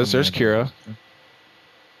 there she is. There's Kira.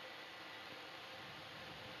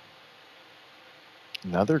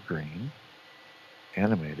 Another green.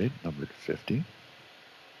 Animated, numbered 50.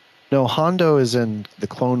 No, Hondo is in the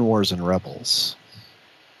Clone Wars and Rebels.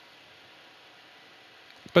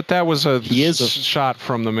 But that was a shot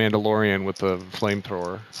from The Mandalorian with the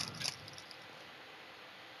flamethrower.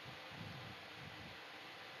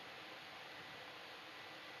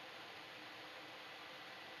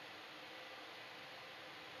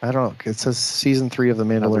 I don't know. It says season 3 of The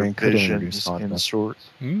Mandalorian could introduce Hondo. Insert.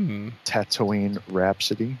 Tatooine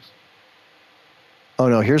Rhapsody. Oh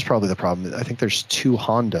no, here's probably the problem. I think there's 2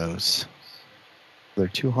 Hondos. Are there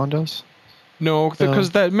 2 Hondos? No,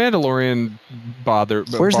 because that Mandalorian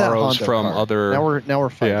borrows from card? other. Now we're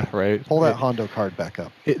fighting. Yeah, right. Pull that Hondo card back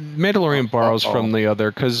up. Mandalorian borrows from the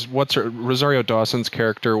other because Rosario Dawson's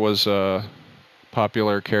character was a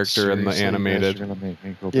popular character in the animated.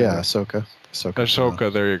 Ahsoka.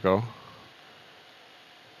 There you go.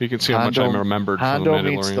 You can see how much I remembered from the Mandalorian.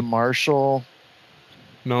 Hondo meets the Marshal.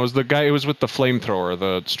 No, it was the guy. It was with the flamethrower,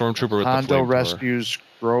 the stormtrooper with the flamethrower. Hondo rescues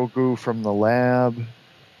Grogu from the lab.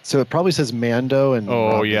 So it probably says Mando and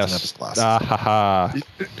Rob doesn't have his glasses. Ah,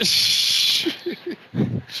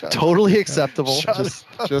 totally acceptable.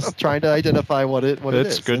 Just trying to identify what it is.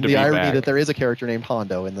 It's good and to the be irony back. that there is a character named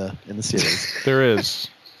Hondo in the series. There is.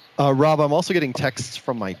 Rob, I'm also getting texts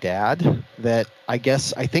from my dad that I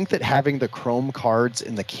think that having the chrome cards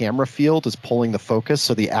in the camera field is pulling the focus,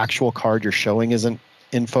 so the actual card you're showing isn't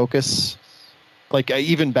in focus. Like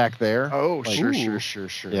even back there. Oh, like, sure.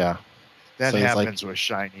 Yeah. That happens with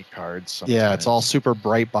shiny cards sometimes. Yeah, it's all super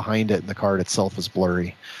bright behind it, and the card itself is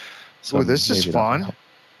blurry. So this is fun.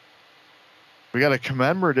 We got a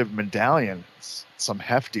commemorative medallion. It's some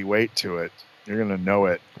hefty weight to it. You're going to know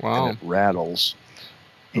it. Wow. And it rattles.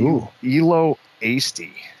 Ooh. Elo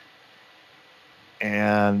Asty.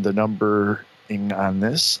 And the numbering on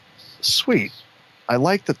this, sweet. I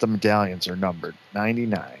like that the medallions are numbered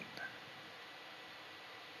 99.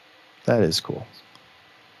 That is cool.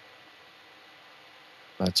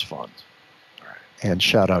 That's fun. All right. And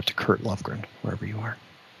shout out to Kurt Lofgren, wherever you are.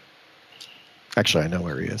 Actually, I know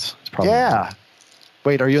where he is. It's probably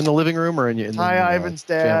Wait, are you in the living room or in the Hi, Ivan's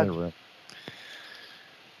dad. Family room?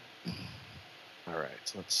 All right,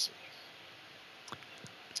 so let's see.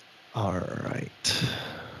 All right.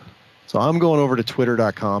 So I'm going over to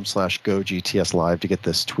twitter.com/GoGTSLive to get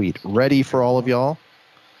this tweet ready for all of y'all.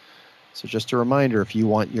 So just a reminder, if you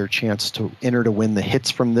want your chance to enter to win the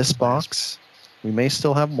hits from this box, we may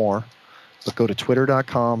still have more, but go to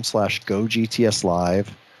twitter.com/GoGTSLive.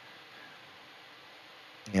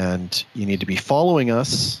 And you need to be following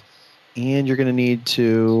us, and you're going to need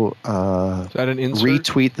to is that an insert?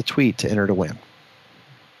 Retweet the tweet to enter to win.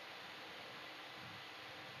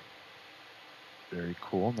 Very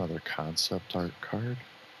cool. Another concept art card.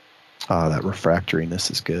 That refractoriness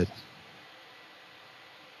is good.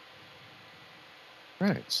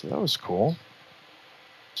 Right, so that was cool.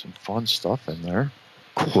 Some fun stuff in there.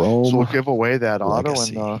 Chrome. So we'll give away that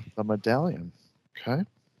Legacy. auto and the medallion. Okay.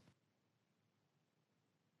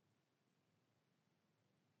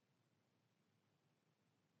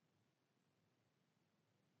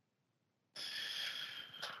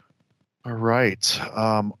 All right.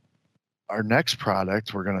 Our next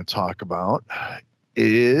product we're going to talk about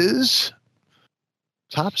is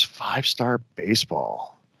Topps 5-Star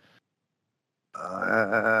Baseball.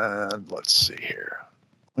 Let's see here.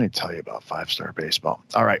 Let me tell you about 5-Star Baseball.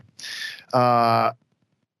 All right.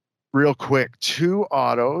 Real quick, 2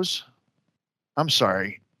 autos. I'm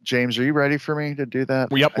sorry. James, are you ready for me to do that?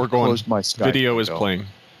 Yep, we're going. My Skype Video window. is playing.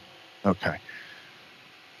 Okay.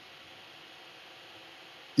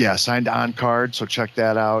 Yeah, signed on card, so check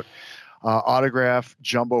that out. Autograph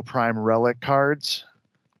Jumbo Prime Relic cards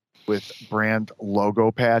with brand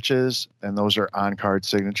logo patches, and those are on-card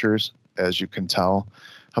signatures, as you can tell.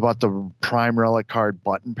 How about the Prime Relic card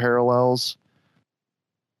button parallels?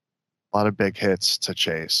 A lot of big hits to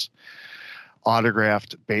chase.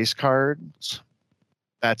 Autographed base cards.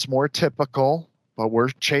 That's more typical, but we're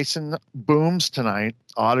chasing booms tonight.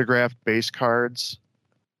 Autographed base cards.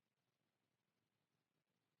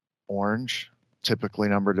 Orange, typically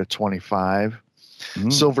numbered to 25.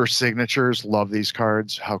 Silver signatures. Love these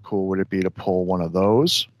cards. How cool would it be to pull one of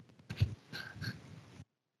those?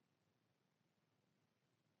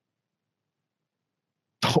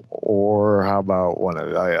 Or how about one of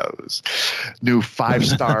those new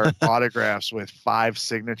 5-star autographs with 5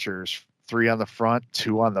 signatures, 3 on the front,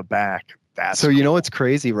 2 on the back. That's so cool. You know what's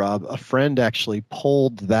crazy, Rob? A friend actually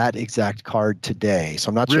pulled that exact card today. So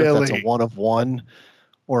I'm not sure if that's a 1 of 1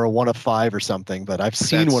 or a 1 of 5 or something, but I've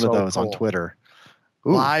seen That's one of so those on cool. Twitter.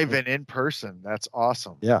 Ooh. Live and in person. That's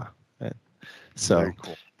awesome. Yeah. So, very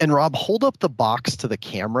cool. And Rob, hold up the box to the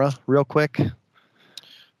camera real quick.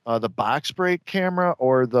 The box break camera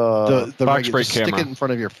or the box break camera? Stick it in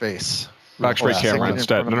front of your face. Box break camera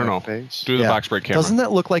instead. No. Face. Do the box break camera. Doesn't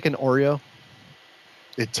that look like an Oreo?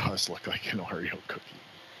 It does look like an Oreo cookie.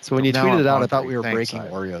 So when you tweeted it out, I thought we were Thanks,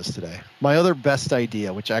 breaking Oreos today. My other best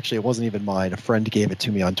idea, which actually it wasn't even mine, a friend gave it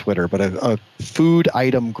to me on Twitter, but a food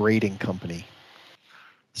item grading company.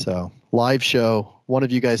 So live show, one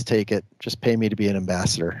of you guys take it. Just pay me to be an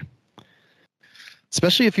ambassador.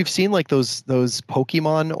 Especially if you've seen like those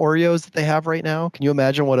Pokemon Oreos that they have right now. Can you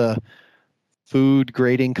imagine what a food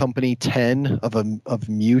grading company 10 of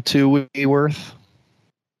Mewtwo would be worth?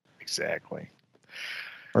 Exactly.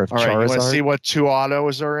 Or if all right, Charizard. You want to see what 2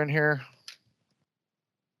 autos are in here?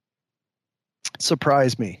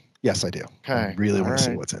 Surprise me. Yes, I do. Okay. I really want to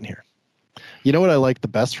see what's in here. You know what I liked the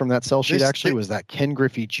best from that sell sheet was that Ken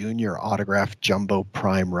Griffey Jr. autographed Jumbo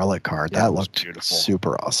Prime Relic card. Yeah, that looked beautiful.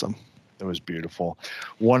 Super awesome. It was beautiful.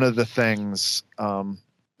 One of the things,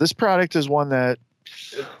 this product is one that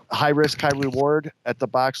high risk, high reward at the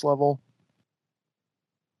box level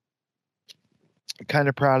kind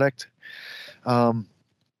of product.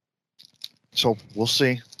 So we'll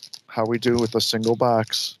see how we do with a single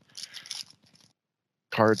box.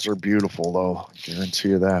 Cards are beautiful, though. I guarantee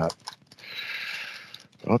you that.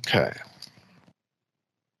 Okay.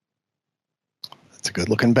 That's a good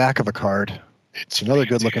looking back of a card. It's another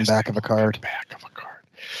good looking back of a card.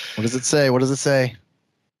 What does it say? What does it say?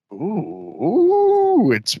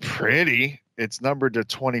 Ooh, it's pretty. It's numbered to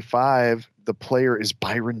 25. The player is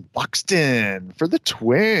Byron Buxton for the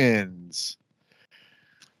Twins.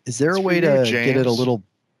 Is there a way to get it a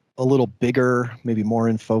little bigger, maybe more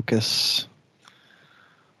in focus?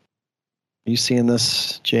 Are you seeing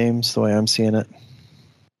this, James, the way I'm seeing it?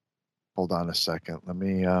 Hold on a second. Let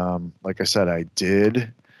me, like I said, I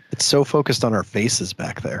did. It's so focused on our faces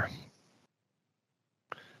back there.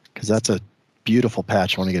 Because that's a beautiful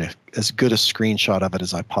patch. I want to get as good a screenshot of it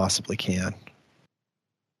as I possibly can.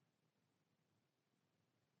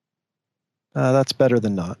 That's better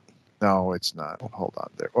than not. No, it's not. Hold on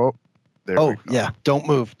there. Oh, there we go. Yeah. Don't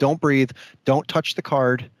move. Don't breathe. Don't touch the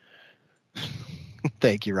card.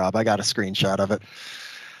 Thank you, Rob. I got a screenshot of it.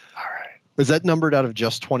 All right. Is that numbered out of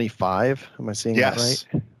just 25? Am I seeing that right?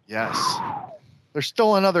 Yes. There's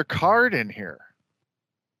still another card in here.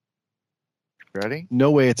 Ready?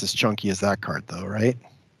 No way it's as chunky as that card, though, right?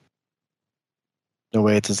 No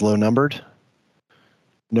way it's as low numbered.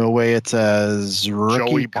 No way it's as rookie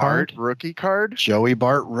Joey card. Bart rookie card. Joey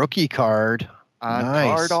Bart rookie card. On Nice.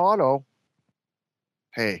 card auto.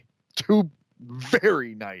 Hey, 2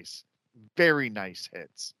 very nice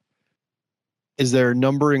hits. Is there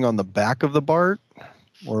numbering on the back of the Bart?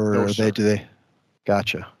 Or No, do they?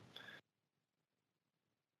 Gotcha.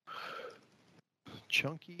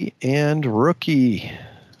 Chunky and rookie.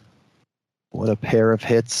 What a pair of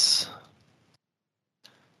hits.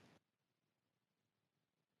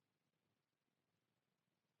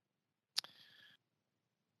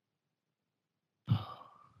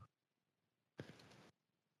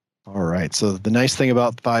 right. So the nice thing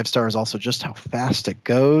about 5-star is also just how fast it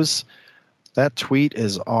goes. That tweet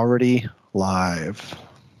is already live.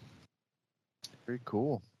 Very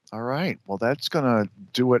cool. All right. Well, that's going to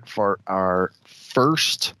do it for our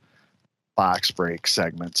first box break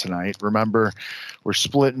segment tonight. Remember, we're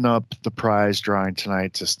splitting up the prize drawing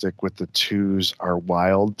tonight to stick with the twos are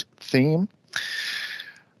wild theme.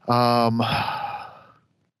 What's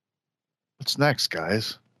next,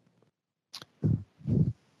 guys?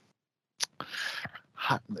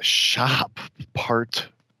 Hot in the Shop, part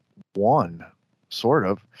 1, sort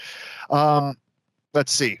of.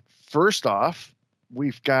 Let's see. First off,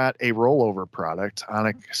 we've got a rollover product,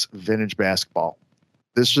 Onyx Vintage Basketball.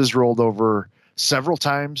 This was rolled over several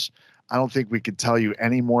times. I don't think we could tell you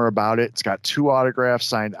any more about it. It's got 2 autographs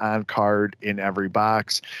signed on card in every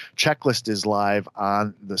box. Checklist is live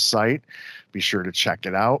on the site. Be sure to check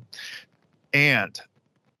it out. And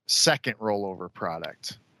second rollover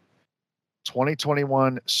product,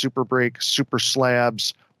 2021 Super Break Super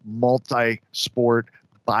Slabs Multi-Sport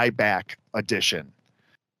Buyback Edition.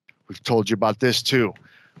 We've told you about this too.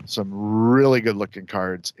 Some really good looking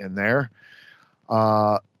cards in there.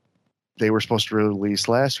 They were supposed to release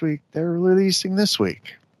last week. They're releasing this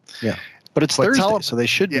week. Yeah, but it's Thursday, so they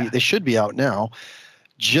should be out now.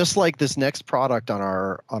 Just like this next product on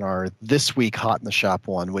our this week Hot in the Shop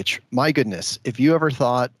one, which, my goodness, if you ever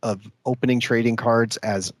thought of opening trading cards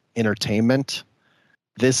as entertainment,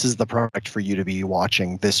 this is the product for you to be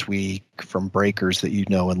watching this week from breakers that you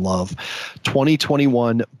know and love.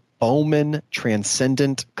 2021 Bowman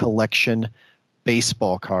Transcendent Collection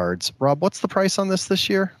baseball cards. Rob, what's the price on this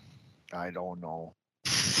year? I don't know.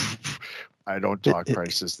 I don't talk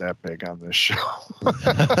prices that big on this show.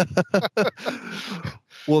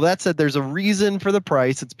 Well, that said, there's a reason for the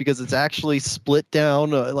price. It's because it's actually split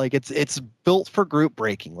down. Like it's built for group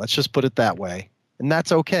breaking. Let's just put it that way. And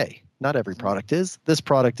that's okay. Not every product is. This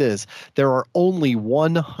product is. There are only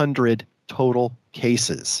 100 total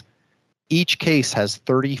cases. Each case has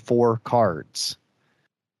 34 cards.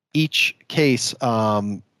 Each case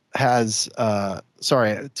has,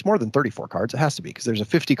 it's more than 34 cards. It has to be because there's a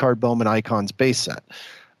 50 card Bowman Icons base set.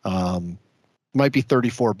 Might be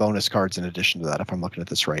 34 bonus cards in addition to that, if I'm looking at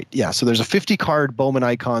this right. Yeah, so there's a 50 card Bowman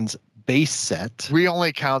Icons base set. We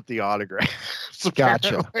only count the autographs.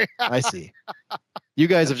 Gotcha. I see. You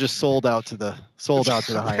guys have just sold out to the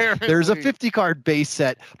high end. There's a 50 card base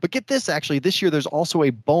set, but get this, actually, this year there's also a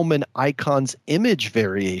Bowman Icons image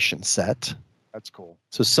variation set. That's cool.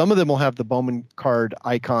 So some of them will have the Bowman card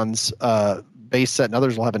Icons base set, and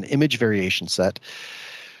others will have an image variation set.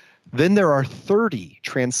 Then there are 30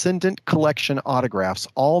 Transcendent Collection autographs,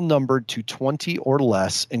 all numbered to 20 or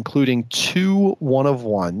less, including 2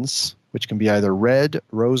 one-of-ones, which can be either red,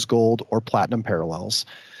 rose gold, or platinum parallels.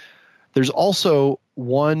 There's also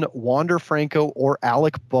 1 Wander Franco or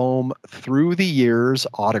Alec Bohm Through the Years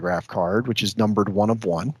autograph card, which is numbered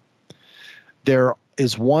 1-of-1. There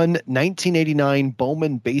is 1 1989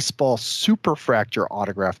 Bowman Baseball Superfractor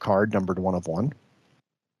autograph card, numbered 1-of-1.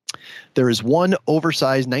 There is 1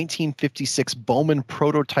 oversized 1956 Bowman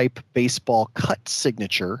Prototype Baseball Cut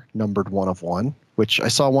Signature, numbered 1-of-1, which I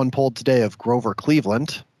saw one pulled today of Grover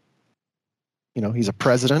Cleveland. You know, he's a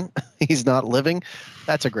president. He's not living.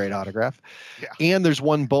 That's a great autograph. Yeah. And there's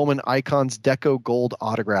 1 Bowman Icons Deco Gold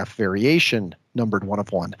autograph variation, numbered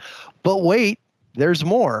 1-of-1. But wait, there's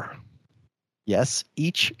more. Yes,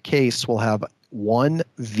 each case will have 1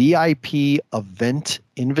 VIP event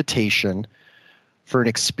invitation for an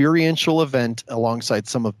experiential event alongside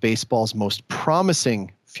some of baseball's most promising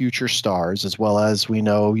future stars, as well as, we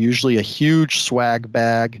know, usually a huge swag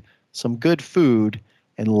bag, some good food,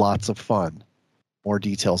 and lots of fun. More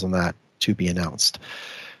details on that to be announced.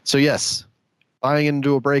 So yes, buying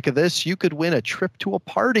into a break of this, you could win a trip to a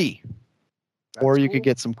party. That's or you cool. Could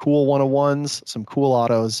get some cool 1-of-1s, some cool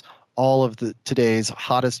autos, all of today's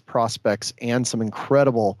hottest prospects, and some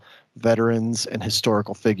incredible veterans and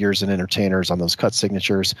historical figures and entertainers on those cut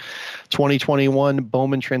signatures. 2021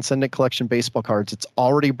 Bowman Transcendent Collection baseball cards. It's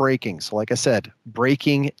already breaking. So like I said,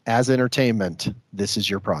 breaking as entertainment. This is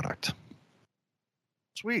your product.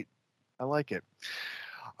 Sweet. I like it.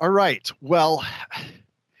 All right. Well,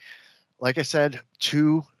 like I said,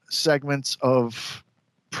 2 segments of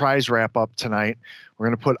prize wrap up tonight. We're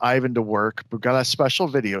going to put Ivan to work. We've got a special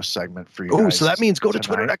video segment for you. Oh, so that means go to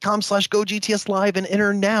twitter.com/GoGTSLive and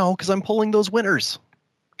enter now, because I'm pulling those winners.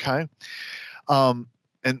 Okay. And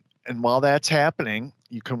while that's happening,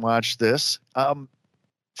 you can watch this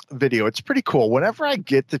video. It's pretty cool. Whenever I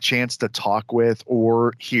get the chance to talk with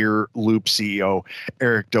or hear Loop CEO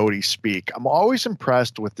Eric Doty speak, I'm always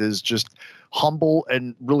impressed with his just humble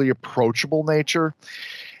and really approachable nature.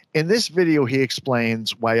 In this video, he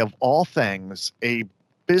explains why, of all things, a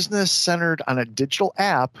business centered on a digital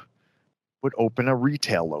app would open a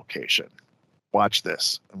retail location. Watch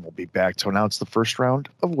this, and we'll be back to announce the first round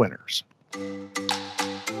of winners.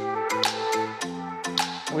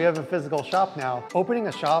 We have a physical shop now. Opening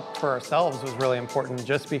a shop for ourselves was really important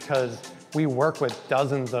just because we work with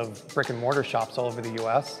dozens of brick and mortar shops all over the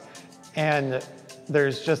US. And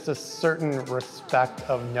there's just a certain respect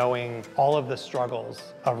of knowing all of the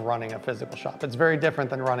struggles of running a physical shop. It's very different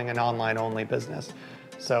than running an online only business.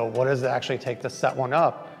 So what does it actually take to set one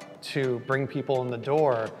up, to bring people in the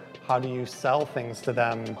door? How do you sell things to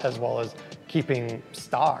them, as well as keeping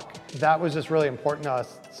stock? That was just really important to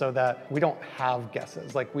us so that we don't have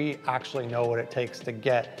guesses. Like, we actually know what it takes to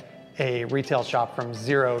get a retail shop from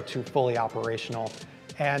zero to fully operational.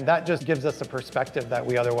 And that just gives us a perspective that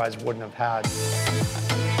we otherwise wouldn't have had.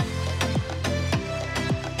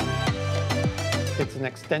 It's an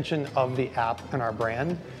extension of the app and our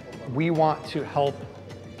brand. We want to help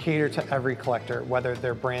cater to every collector, whether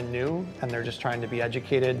they're brand new and they're just trying to be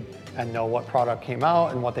educated and know what product came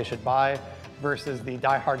out and what they should buy, versus the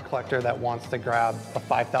diehard collector that wants to grab a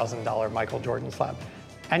 $5,000 Michael Jordan slab.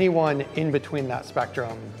 Anyone in between that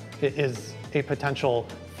spectrum is a potential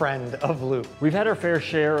friend of Loop. We've had our fair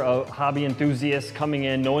share of hobby enthusiasts coming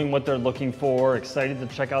in, knowing what they're looking for, excited to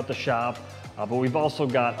check out the shop, but we've also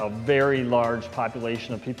got a very large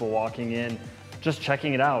population of people walking in just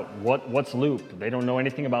checking it out. What's Loop? They don't know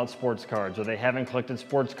anything about sports cards, or they haven't collected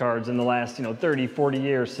sports cards in the last 30, 40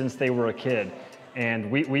 years since they were a kid.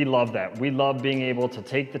 And we love that. We love being able to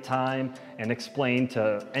take the time and explain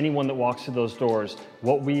to anyone that walks through those doors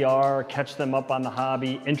what we are, catch them up on the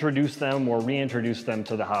hobby, introduce them or reintroduce them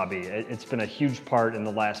to the hobby. It's been a huge part in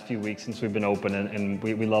the last few weeks since we've been open, and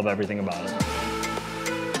we love everything about it.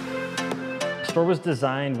 The store was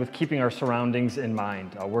designed with keeping our surroundings in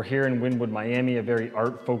mind. We're here in Wynwood, Miami, a very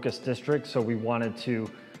art-focused district, so we wanted to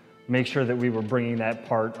make sure that we were bringing that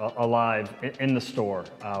part alive in the store.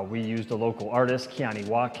 We used a local artist, Keani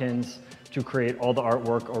Watkins, to create all the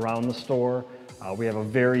artwork around the store. We have a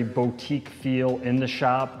very boutique feel in the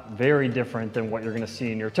shop, very different than what you're gonna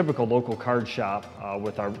see in your typical local card shop,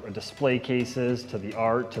 with our display cases, to the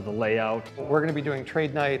art, to the layout. We're gonna be doing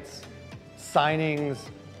trade nights, signings,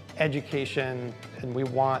 education, and we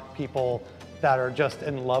want people that are just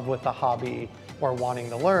in love with the hobby or wanting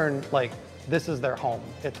to learn, like, this is their home.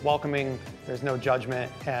 It's welcoming, there's no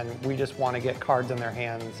judgment, and we just want to get cards in their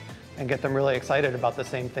hands and get them really excited about the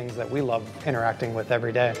same things that we love interacting with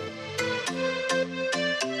every day.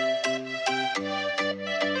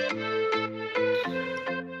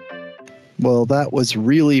 Well, that was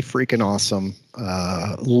really freaking awesome.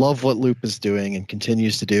 Love what Loop is doing and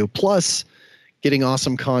continues to do. Plus, getting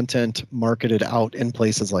awesome content marketed out in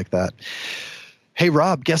places like that. Hey,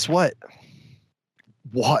 Rob, guess what?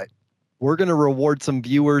 What? We're going to reward some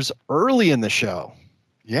viewers early in the show.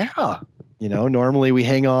 Yeah. Normally we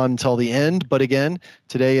hang on until the end, but again,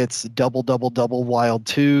 today it's double wild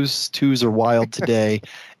twos. Twos are wild today.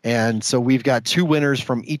 And so we've got 2 winners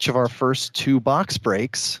from each of our first 2 box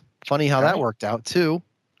breaks. Funny how that worked out too.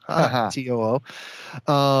 TOO.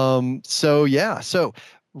 So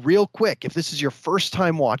real quick, if this is your first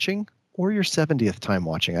time watching or your 70th time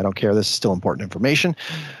watching, I don't care. This is still important information.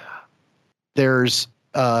 There's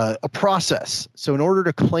a process. So in order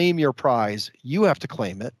to claim your prize, you have to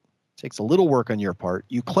claim it. It takes a little work on your part.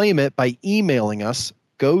 You claim it by emailing us,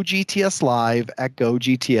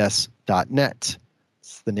 gogtslive@gogts.net.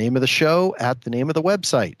 It's the name of the show at the name of the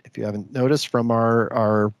website. If you haven't noticed from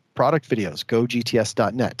our product videos,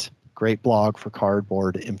 gogts.net. Great blog for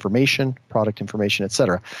cardboard information, product information,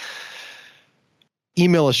 etc.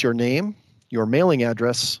 Email us your name, your mailing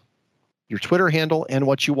address, your Twitter handle, and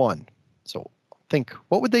what you won. So think,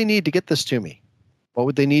 what would they need to get this to me? What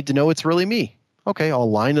would they need to know it's really me? Okay,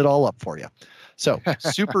 I'll line it all up for you. So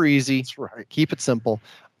super easy. That's right. Keep it simple.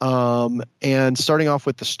 And starting off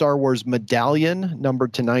with the Star Wars medallion,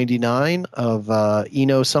 numbered to 99 of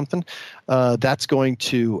Eno something. That's going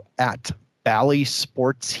to at Bally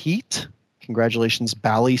Sports Heat. Congratulations,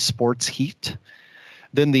 Bally Sports Heat.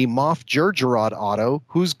 Then the Moff Gergerod auto,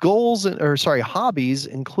 whose hobbies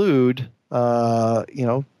include,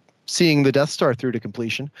 seeing the Death Star through to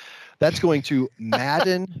completion. That's going to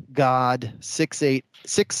Madden God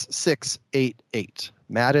 6688.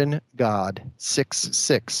 Madden God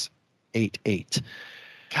 6688.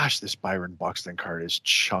 Gosh, this Byron Buxton card is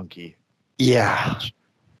chunky. Yeah.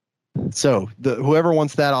 So whoever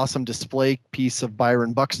wants that awesome display piece of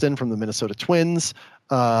Byron Buxton from the Minnesota Twins,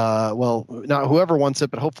 well, not whoever wants it,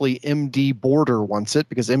 but hopefully MD Border wants it,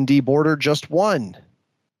 because MD Border just won.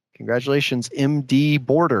 Congratulations, MD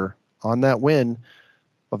Border, on that win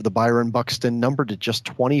of the Byron Buxton, numbered to just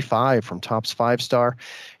 25 from Topps 5-star.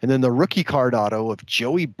 And then the rookie card auto of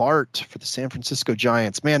Joey Bart for the San Francisco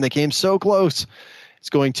Giants. Man, they came so close.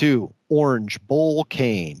 It's going to Orange Bowl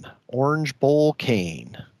Kane. Orange Bowl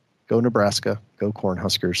Kane. Go Nebraska. Go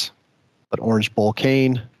Cornhuskers. But Orange Bowl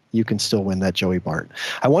Kane, you can still win that Joey Bart.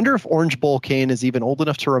 I wonder if Orange Bowl Kane is even old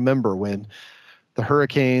enough to remember when the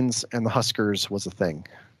Hurricanes and the Huskers was a thing.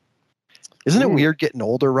 Isn't it weird getting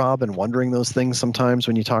older, Rob, and wondering those things sometimes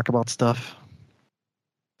when you talk about stuff?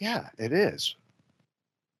 Yeah, it is.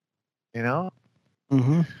 You know?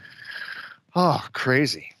 Mm-hmm. Oh,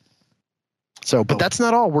 crazy. So, but that's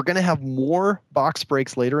not all. We're going to have more box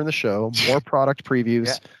breaks later in the show, more product previews.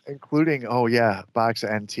 Yeah, including, box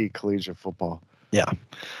NT collegiate football. Yeah.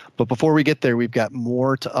 But before we get there, we've got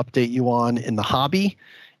more to update you on in the hobby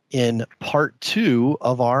in part 2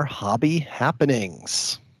 of our hobby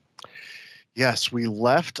happenings. Yes, we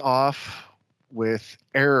left off with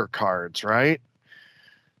error cards, right?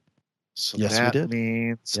 So yes, that we did.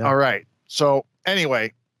 Means, all right. So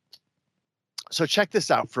anyway, so check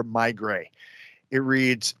this out from My Gray. It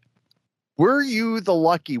reads, were you the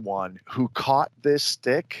lucky one who caught this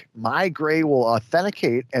stick? My Gray will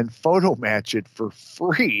authenticate and photo match it for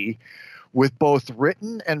free with both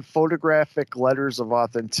written and photographic letters of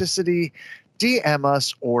authenticity. DM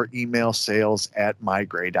us or email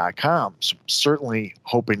sales@mygray.com. So certainly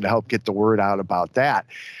hoping to help get the word out about that,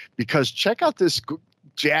 because check out this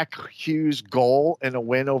Jack Hughes goal in a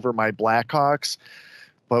win over my Blackhawks.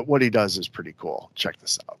 But what he does is pretty cool. Check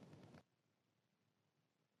this out.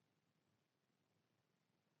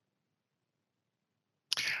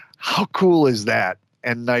 How cool is that?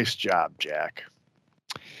 And nice job, Jack.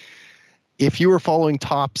 If you were following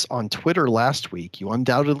Topps on Twitter last week, you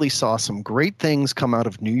undoubtedly saw some great things come out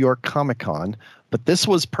of New York Comic Con, but this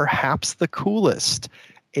was perhaps the coolest.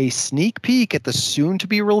 A sneak peek at the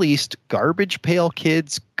soon-to-be-released Garbage Pail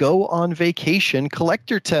Kids Go on Vacation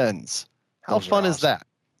collector tins. How fun is that?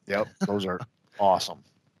 Yep, those are awesome.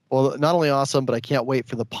 Well, not only awesome, but I can't wait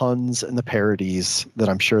for the puns and the parodies that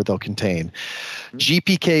I'm sure they'll contain.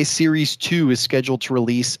 GPK Series 2 is scheduled to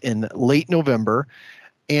release in late November.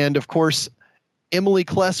 And, of course, Emily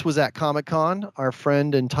Kless was at Comic-Con, our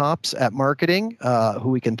friend in Topps at marketing, who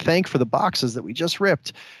we can thank for the boxes that we just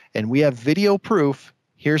ripped. And we have video proof.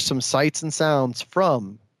 Here's some sights and sounds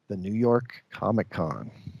from the New York Comic-Con.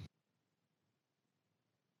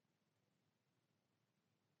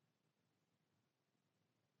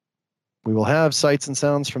 We will have sights and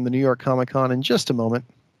sounds from the New York Comic-Con in just a moment.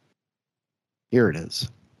 Here it is.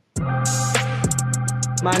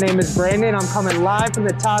 My name is Brandon. I'm coming live from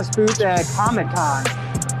the Topps booth at Comic-Con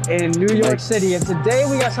in New York City. And today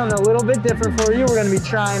we got something a little bit different for you. We're going to be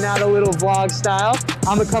trying out a little vlog style.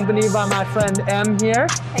 I'm accompanied by my friend Em here.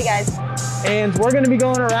 Hey guys. And we're going to be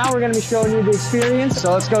going around. We're going to be showing you the experience.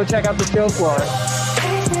 So let's go check out the show floor.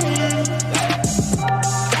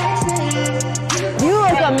 You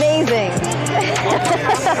look amazing.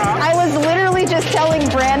 I was literally just telling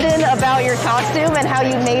Brandon about your costume and how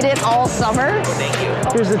you made it all summer. Thank you.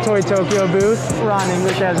 Here's the Toy Tokyo booth. Ron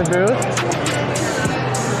English has a booth.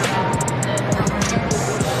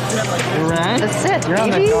 Right. That's it, You're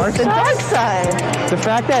baby. on the dark side? Dark side. The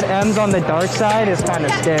fact that M's on the dark side is kind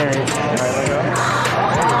of scary.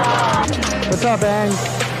 What's up, Em?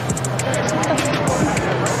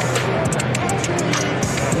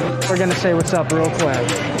 We're going to say what's up real quick.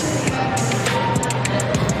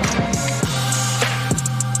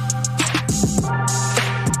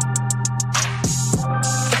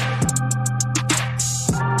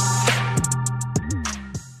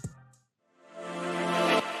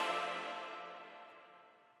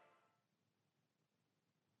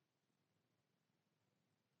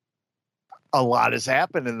 A lot has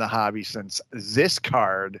happened in the hobby since this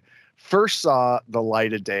card first saw the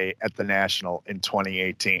light of day at the National in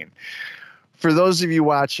 2018. For those of you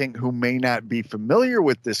watching who may not be familiar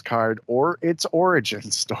with this card or its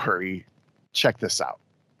origin story, check this out.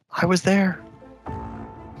 I was there.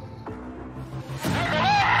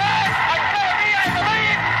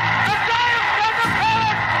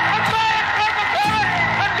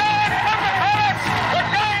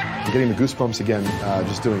 I'm getting the goosebumps again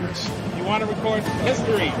just doing this. You want to record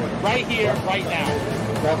history right here, right now.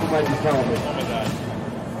 Oh my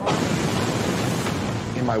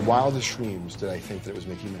God. In my wildest dreams did I think that it was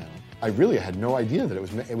Mickey Mantle. I really had no idea that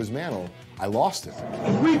it was Mantle. I lost it.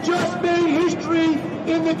 We just made history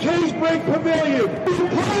in the Case Break Pavilion.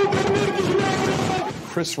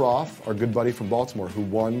 Chris Roth, our good buddy from Baltimore, who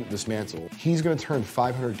won this mantle, he's going to turn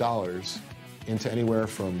 $500 into anywhere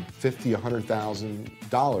from $50,000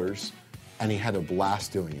 $100,000, and he had a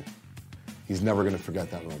blast doing it. He's never going to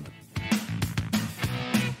forget that moment.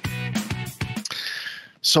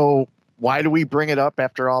 So why do we bring it up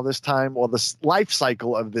after all this time? Well, the life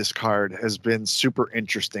cycle of this card has been super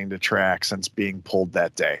interesting to track since being pulled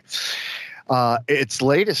that day. Its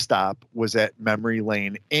latest stop was at Memory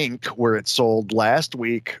Lane Inc., where it sold last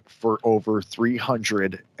week for over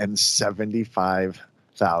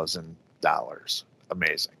 $375,000.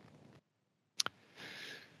 Amazing.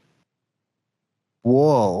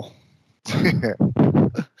 Whoa.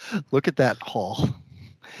 Look at that haul.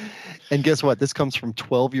 And guess what? This comes from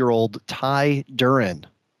 12-year-old Ty Duran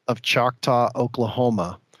of Choctaw,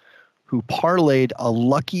 Oklahoma, who parlayed a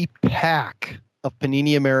lucky pack of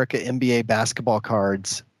Panini America NBA basketball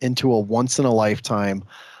cards into a once-in-a-lifetime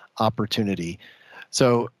opportunity.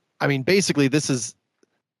 So, I mean, basically, this is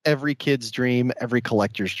every kid's dream, every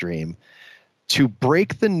collector's dream. To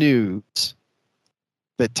break the news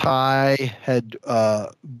that Ty had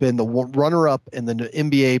been the runner-up in the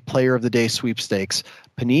NBA Player of the Day sweepstakes,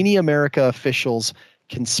 Panini America officials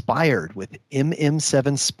conspired with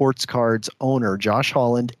MM7 Sports Cards owner Josh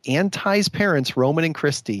Holland and Ty's parents, Roman and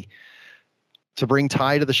Christy, to bring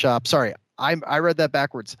Ty to the shop. Sorry, I read that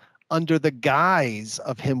backwards. Under the guise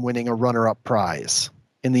of him winning a runner-up prize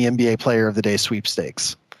in the NBA Player of the Day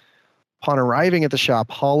sweepstakes. Upon arriving at the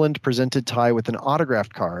shop, Holland presented Ty with an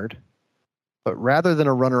autographed card, but rather than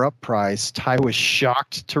a runner-up prize, Ty was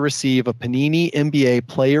shocked to receive a Panini NBA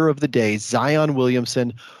Player of the Day Zion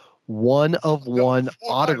Williamson one-of-one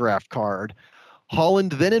autograph card.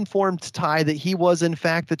 Holland then informed Ty that he was, in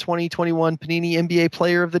fact, the 2021 Panini NBA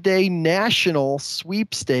Player of the Day National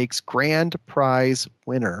Sweepstakes Grand Prize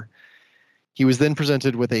winner. He was then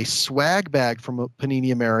presented with a swag bag from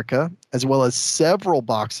Panini America, as well as several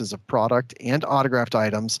boxes of product and autographed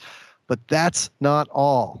items. But that's not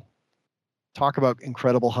all. Talk about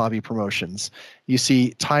incredible hobby promotions. You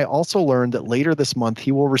see, Ty also learned that later this month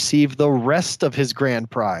he will receive the rest of his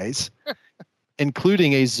grand prize,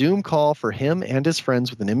 including a Zoom call for him and his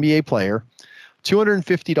friends with an NBA player,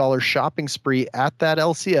 $250 shopping spree at that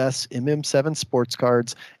LCS, MM7 Sports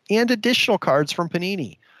Cards, and additional cards from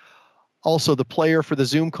Panini. Also, the player for the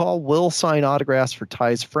Zoom call will sign autographs for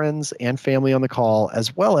Ty's friends and family on the call,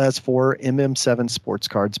 as well as for MM7 Sports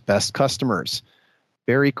Cards best customers.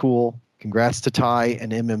 Very cool. Congrats to Ty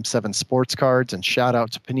and MM7 Sports Cards, and shout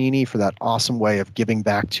out to Panini for that awesome way of giving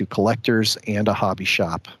back to collectors and a hobby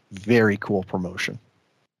shop. Very cool promotion.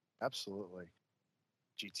 Absolutely.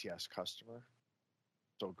 GTS customer.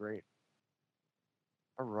 So great.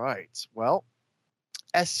 All right. Well,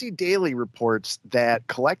 SC Daily reports that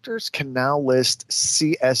collectors can now list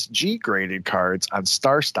CSG graded cards on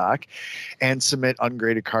StarStock and submit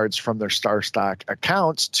ungraded cards from their StarStock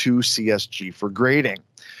accounts to CSG for grading.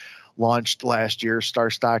 Launched last year,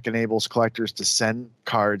 StarStock enables collectors to send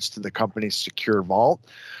cards to the company's secure vault,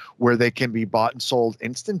 where they can be bought and sold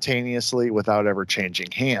instantaneously without ever changing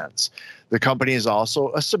hands. The company is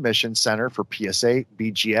also a submission center for PSA,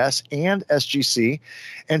 BGS, and SGC,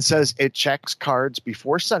 and says it checks cards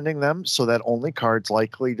before sending them so that only cards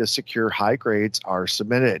likely to secure high grades are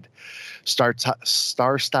submitted.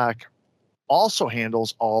 StarStock also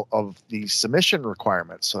handles all of the submission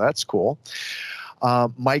requirements, so that's cool.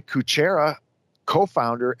 Mike Kuchera,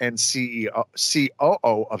 co-founder and COO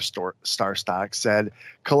of StarStock, said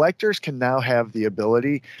collectors can now have the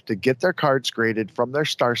ability to get their cards graded from their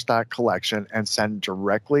StarStock collection and send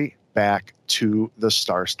directly back to the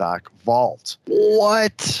StarStock vault.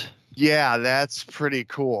 What? Yeah, that's pretty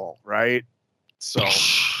cool, right? So,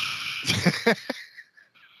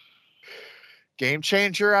 game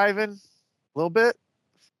changer, Ivan? A little bit?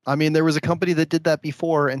 I mean, there was a company that did that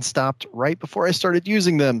before and stopped right before I started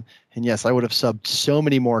using them. And yes, I would have subbed so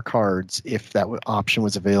many more cards if that option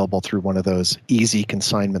was available through one of those easy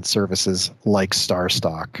consignment services like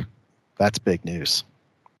StarStock. That's big news.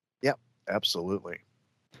 Yep, absolutely.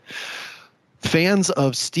 Fans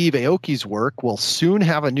of Steve Aoki's work will soon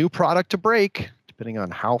have a new product to break, depending on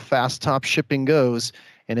how fast top shipping goes.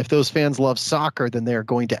 And if those fans love soccer, then they're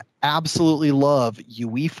going to absolutely love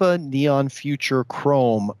UEFA Neon Future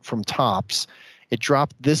Chrome from Topps. It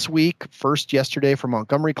dropped this week, first yesterday for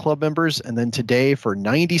Montgomery Club members, and then today for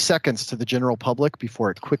 90 seconds to the general public before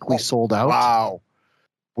it quickly sold out. Wow.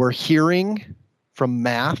 We're hearing from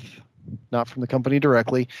Math, not from the company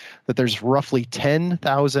directly, that there's roughly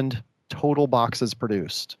 10,000 total boxes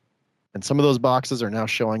produced. And some of those boxes are now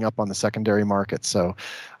showing up on the secondary market. So,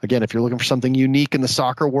 again, if you're looking for something unique in the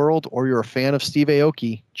soccer world or you're a fan of Steve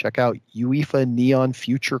Aoki, check out UEFA Neon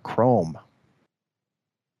Future Chrome.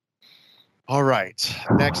 All right.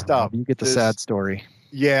 Next up. You get the sad story.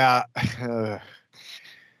 Yeah.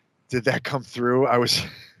 Did that come through?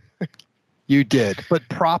 You did. But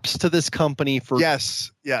props to this company for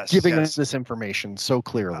giving us this information so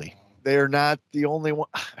clearly. They're not the only one.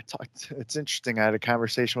 It's interesting. I had a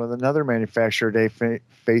conversation with another manufacturer today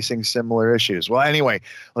facing similar issues. Well, anyway,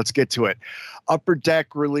 let's get to it. Upper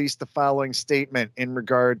Deck released the following statement in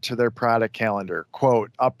regard to their product calendar. Quote,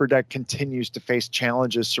 Upper Deck continues to face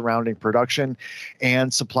challenges surrounding production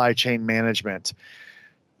and supply chain management.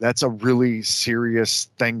 That's a really serious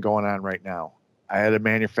thing going on right now. I had a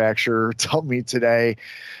manufacturer tell me today,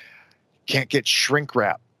 can't get shrink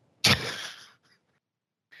wrap.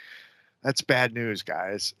 That's bad news,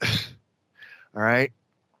 guys. All right.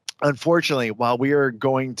 Unfortunately, while we are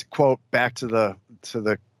going to quote back to the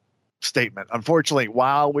statement, unfortunately,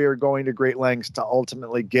 while we are going to great lengths to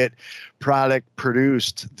ultimately get product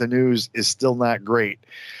produced, the news is still not great.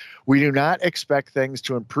 We do not expect things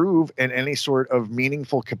to improve in any sort of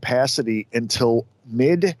meaningful capacity until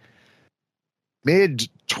mid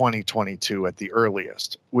 2022 at the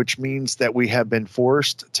earliest, which means that we have been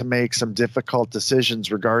forced to make some difficult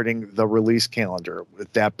decisions regarding the release calendar.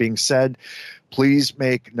 With that being said, please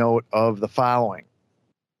make note of the following.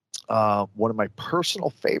 One of my personal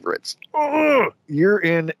favorites, year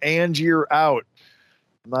in and year out.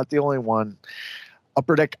 I'm not the only one.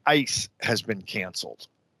 Upper Deck Ice has been canceled.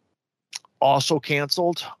 Also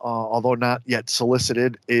canceled, although not yet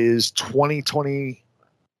solicited, is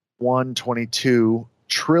 2021-22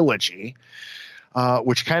 Trilogy,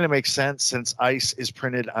 which kind of makes sense since Ice is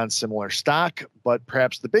printed on similar stock. But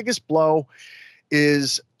perhaps the biggest blow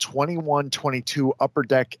is 21-22 Upper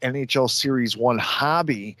Deck NHL Series 1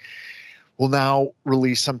 Hobby will now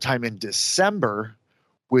release sometime in December,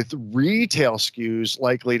 with retail SKUs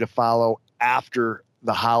likely to follow after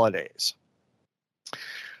the holidays.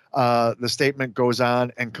 The statement goes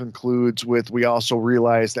on and concludes with, we also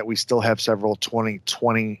realize that we still have several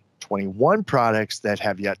 2020-21 products that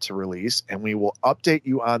have yet to release, and we will update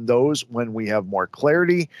you on those when we have more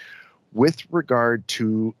clarity with regard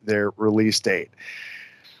to their release date.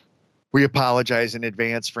 We apologize in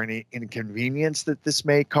advance for any inconvenience that this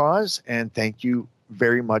may cause, and thank you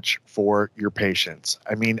very much for your patience.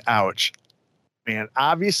 I mean, ouch. Man,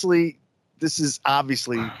 obviously, this is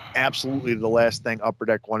absolutely the last thing Upper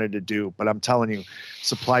Deck wanted to do, but I'm telling you,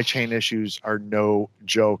 supply chain issues are no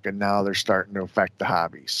joke, and now they're starting to affect the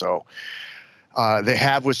hobby. So they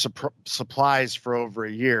have with supplies for over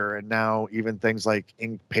a year, and now even things like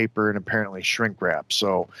ink, paper, and apparently shrink wrap.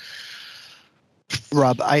 So,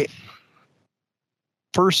 Rob,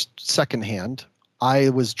 secondhand, I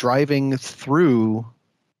was driving through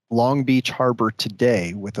Long Beach Harbor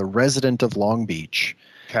today with a resident of Long Beach.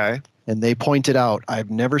 Okay. And they pointed out, I've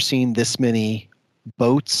never seen this many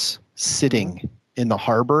boats sitting in the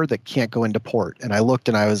harbor that can't go into port. And I looked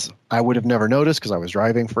and I would have never noticed because I was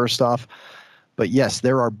driving first off. But yes,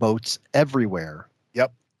 there are boats everywhere.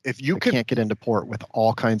 Yep. If you can't get into port with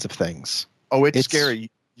all kinds of things. Oh, it's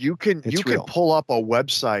scary. You can pull up a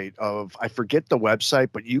website of, I forget the website,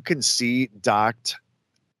 but you can see docked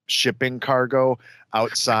shipping cargo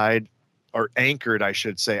outside, or anchored, I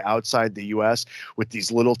should say, outside the U.S. with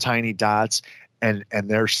these little tiny dots, and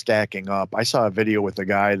they're stacking up. I saw a video with a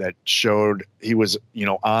guy that showed he was,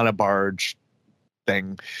 on a barge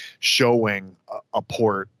thing showing a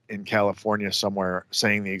port in California somewhere,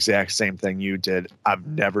 saying the exact same thing you did. I've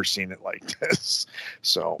never seen it like this.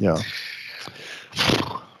 So, yeah.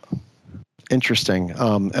 Interesting.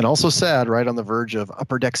 And also sad, right on the verge of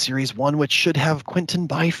Upper Deck Series 1, which should have Quentin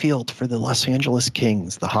Byfield for the Los Angeles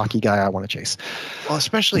Kings, the hockey guy I want to chase. Well,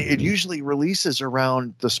 especially it usually releases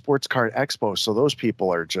around the Sports Card Expo, so those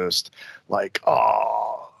people are just like,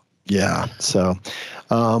 oh. Yeah. So,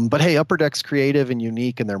 but hey, Upper Deck's creative and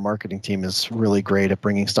unique, and their marketing team is really great at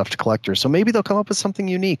bringing stuff to collectors. So maybe they'll come up with something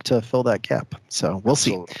unique to fill that gap. So we'll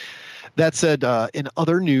see. That said, in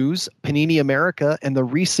other news, Panini America and the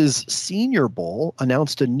Reese's Senior Bowl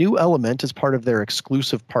announced a new element as part of their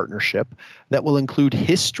exclusive partnership that will include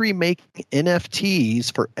history-making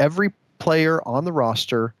NFTs for every player on the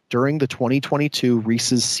roster during the 2022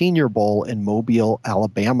 Reese's Senior Bowl in Mobile,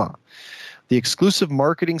 Alabama. The exclusive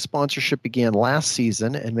marketing sponsorship began last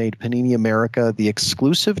season and made Panini America the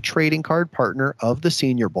exclusive trading card partner of the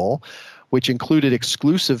Senior Bowl, which included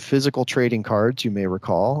exclusive physical trading cards, you may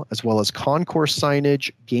recall, as well as concourse signage,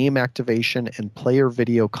 game activation, and player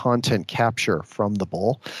video content capture from the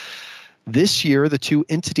bowl. This year, the two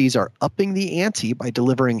entities are upping the ante by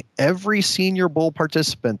delivering every Senior Bowl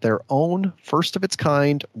participant their own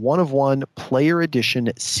first-of-its-kind, one-of-one player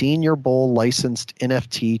edition Senior Bowl licensed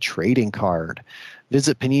NFT trading card.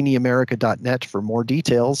 Visit PaniniAmerica.net for more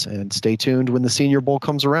details, and stay tuned when the Senior Bowl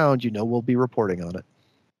comes around. We'll be reporting on it.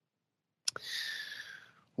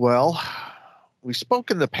 Well, we spoke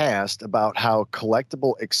in the past about how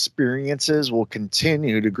collectible experiences will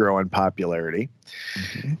continue to grow in popularity.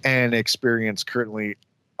 Mm-hmm. And Experience currently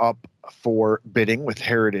up for bidding with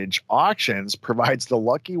Heritage Auctions provides the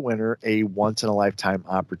lucky winner a once-in-a-lifetime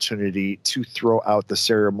opportunity to throw out the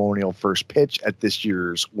ceremonial first pitch at this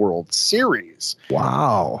year's World Series.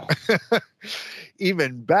 Wow.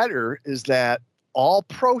 Even better is that all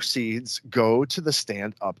proceeds go to the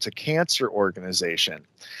Stand Up to Cancer organization.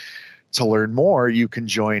 To learn more, you can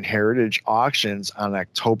join Heritage Auctions on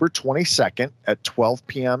October 22nd at 12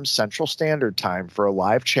 p.m. Central Standard Time for a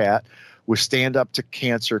live chat with Stand Up to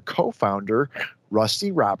Cancer co-founder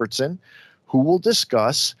Rusty Robertson, who will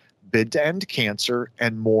discuss Bid to End Cancer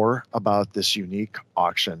and more about this unique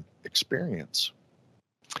auction experience.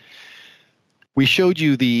 We showed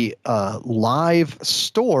you the live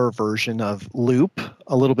store version of Loop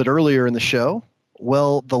a little bit earlier in the show.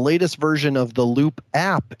 Well, the latest version of the Loop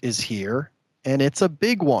app is here, and it's a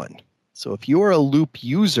big one. So if you're a Loop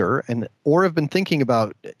user or have been thinking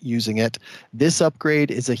about using it, this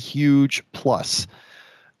upgrade is a huge plus.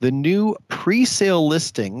 The new pre-sale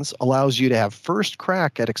listings allows you to have first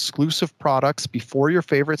crack at exclusive products before your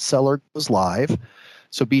favorite seller goes live.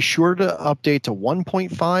 So be sure to update to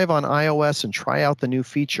 1.5 on iOS and try out the new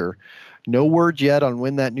feature. No word yet on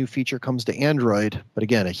when that new feature comes to Android, but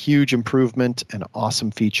again, a huge improvement and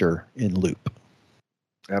awesome feature in Loop.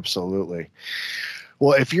 Absolutely.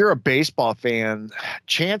 Well, if you're a baseball fan,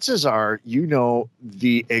 chances are you know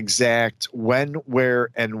the exact when, where,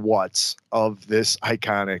 and what's of this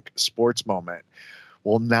iconic sports moment.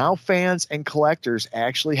 Well, now fans and collectors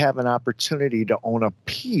actually have an opportunity to own a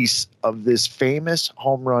piece of this famous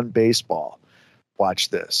home run baseball. Watch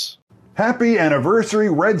this. Happy anniversary,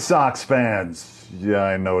 Red Sox fans. Yeah,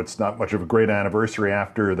 I know it's not much of a great anniversary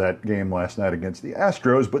after that game last night against the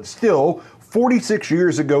Astros, but still, 46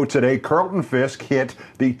 years ago today, Carlton Fisk hit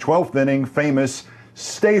the 12th inning famous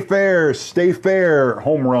stay fair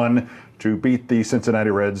home run to beat the Cincinnati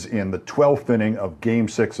Reds in the 12th inning of Game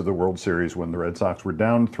 6 of the World Series when the Red Sox were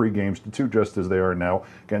down 3-2, just as they are now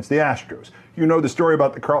against the Astros. You know the story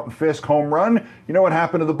about the Carlton Fisk home run. You know what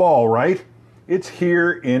happened to the ball, right? It's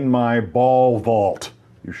here in my ball vault.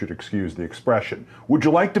 You should excuse the expression. Would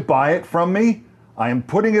you like to buy it from me? I am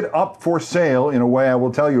putting it up for sale in a way I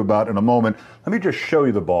will tell you about in a moment. Let me just show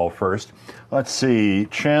you the ball first. Let's see.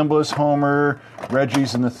 Chambliss homer,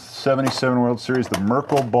 Reggie's in the 77 World Series, the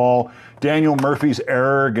Merkle ball, Daniel Murphy's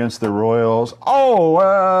error against the Royals. Clemente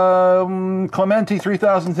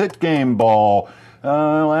 3,000th hit game ball.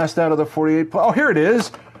 Last out of the 48. Oh, here it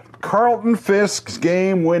is. Carlton Fisk's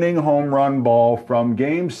game-winning home run ball from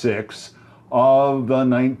Game 6 of the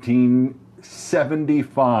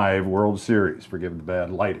 1975 World Series. Forgive the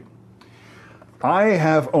bad lighting. I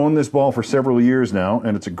have owned this ball for several years now,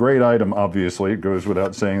 and it's a great item, obviously. It goes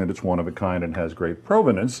without saying that it's one of a kind and has great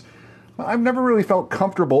provenance. I've never really felt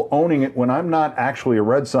comfortable owning it when I'm not actually a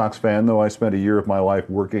Red Sox fan, though I spent a year of my life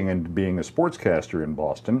working and being a sportscaster in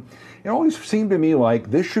Boston. It always seemed to me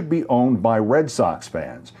like this should be owned by Red Sox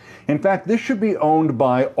fans. In fact, this should be owned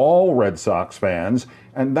by all Red Sox fans,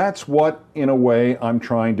 and that's what, in a way, I'm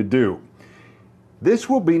trying to do. This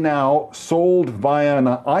will be now sold via an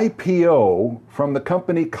IPO from the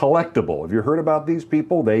company Collectible. Have you heard about these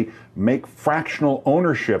people? They make fractional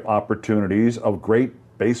ownership opportunities of great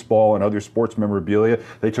baseball and other sports memorabilia.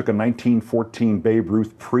 They took a 1914 Babe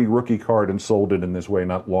Ruth pre-rookie card and sold it in this way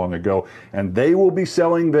not long ago. And they will be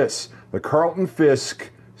selling this, the Carlton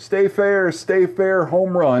Fisk Stay Fair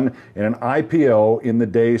home run in an IPO in the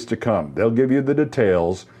days to come. They'll give you the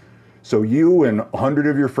details so you and 100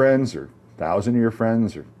 of your friends or 1,000 of your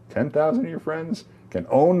friends or 10,000 of your friends can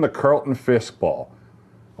own the Carlton Fisk ball.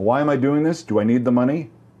 Why am I doing this? Do I need the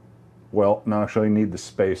money? Well, no, actually I need the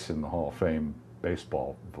space in the Hall of Fame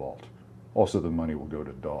baseball vault. Also, the money will go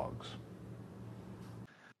to dogs.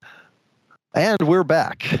 And we're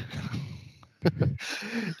back.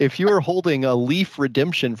 If you are holding a Leaf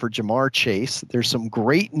redemption for Ja'Marr Chase, there's some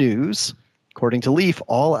great news. According to Leaf,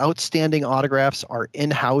 all outstanding autographs are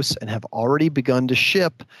in-house and have already begun to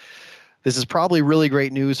ship. This is probably really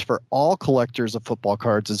great news for all collectors of football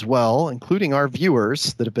cards as well, including our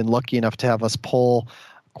viewers that have been lucky enough to have us pull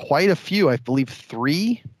quite a few, I believe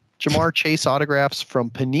 3 Ja'Marr Chase autographs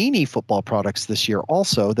from Panini football products this year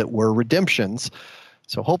also that were redemptions.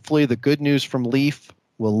 So hopefully the good news from Leaf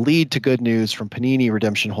will lead to good news from Panini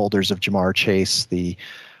redemption holders of Ja'Marr Chase, the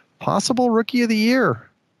possible Rookie of the Year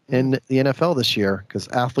in the NFL this year, because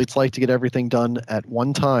athletes like to get everything done at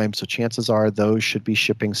one time. So chances are those should be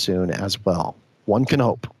shipping soon as well. One can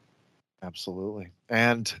hope. Absolutely.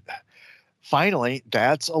 And finally,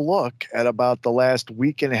 that's a look at about the last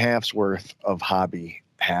week and a half's worth of hobby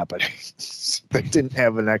happenings. They didn't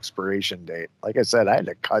have an expiration date. Like I said, I had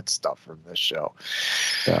to cut stuff from this show.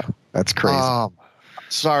 Yeah, that's crazy.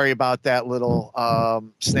 Sorry about that little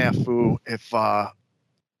snafu. If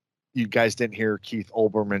you guys didn't hear Keith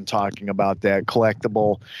Olbermann talking about that,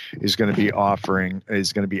 Collectible is going to be IPOing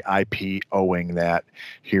that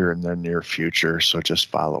here in the near future. So just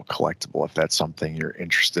follow Collectible if that's something you're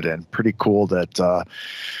interested in. Pretty cool that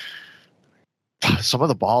some of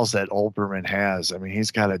the balls that Olbermann has. I mean, he's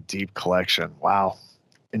got a deep collection. Wow.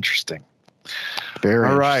 Interesting. Very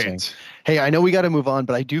All interesting. Right. Hey, I know we got to move on,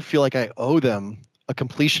 but I do feel like I owe them a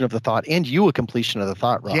completion of the thought, and you a completion of the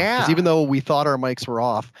thought, Rob. Yeah. Because even though we thought our mics were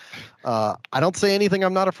off, I don't say anything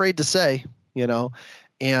I'm not afraid to say,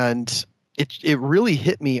 and it really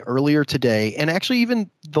hit me earlier today. And actually even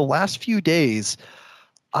the last few days,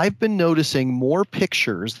 I've been noticing more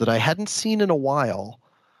pictures that I hadn't seen in a while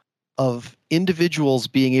of individuals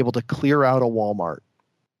being able to clear out a Walmart,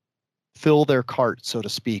 fill their cart, so to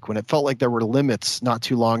speak, when it felt like there were limits not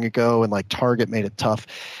too long ago and like Target made it tough.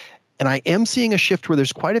 And I am seeing a shift where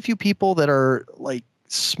there's quite a few people that are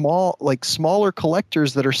smaller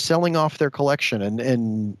collectors that are selling off their collection.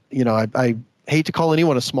 And I hate to call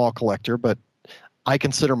anyone a small collector, but I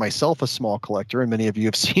consider myself a small collector, and many of you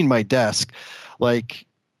have seen my desk.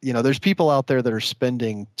 There's people out there that are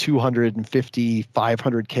spending $250,000,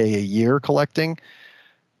 $500K a year collecting.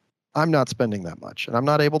 I'm not spending that much, and I'm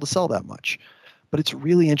not able to sell that much. But it's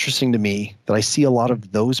really interesting to me that I see a lot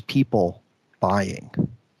of those people buying.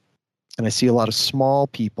 And I see a lot of small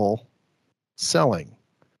people selling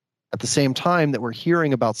at the same time that we're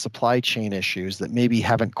hearing about supply chain issues that maybe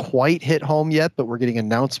haven't quite hit home yet, but we're getting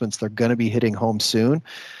announcements they're going to be hitting home soon.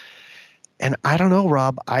 And I don't know,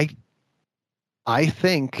 Rob, I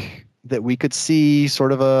think that we could see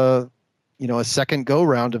sort of a second go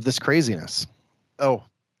round of this craziness. Oh,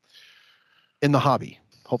 in the hobby,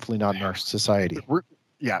 hopefully not in our society. We're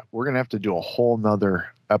going to have to do a whole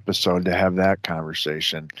nother episode to have that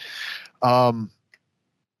conversation.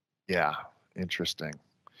 Yeah, interesting.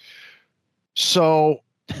 So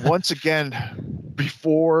once again,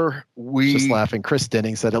 before we just laughing, Chris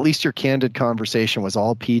Denning said, at least your candid conversation was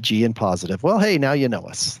all PG and positive. Well, hey, now you know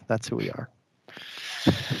us. That's who we are.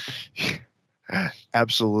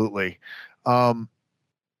 Absolutely. Couple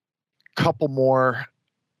more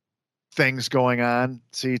things going on.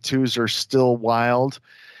 C2s are still wild.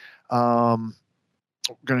 We're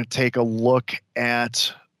going to take a look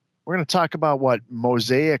at, we're going to talk about what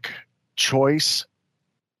Mosaic Choice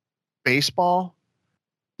Baseball.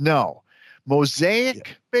 No,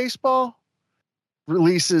 Mosaic Baseball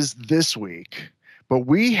releases this week, but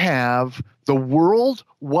we have the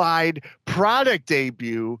worldwide product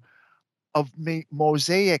debut of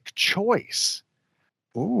Mosaic Choice.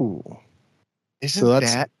 Ooh. Isn't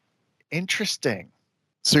that interesting?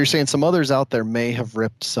 So you're saying some others out there may have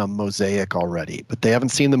ripped some Mosaic already, but they haven't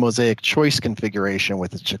seen the Mosaic Choice configuration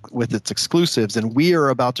with its exclusives, and we are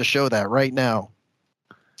about to show that right now.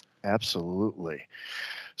 Absolutely.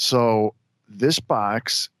 So this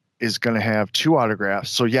box is going to have 2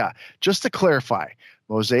 autographs. So yeah, just to clarify,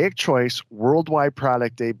 Mosaic Choice worldwide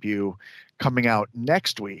product debut coming out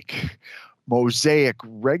next week. Mosaic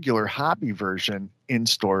regular hobby version in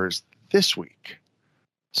stores this week.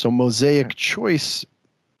 So Mosaic Choice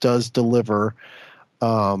does deliver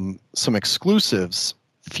some exclusives: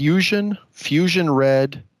 Fusion, Fusion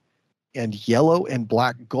Red, and Yellow and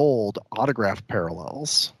Black Gold autograph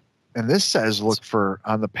parallels. And this says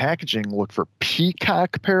on the packaging, look for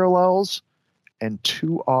Peacock parallels and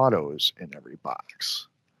 2 autos in every box.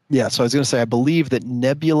 Yeah, so I was going to say, I believe that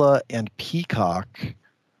Nebula and Peacock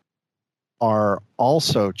are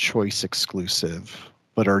also Choice exclusive,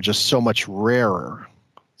 but are just so much rarer.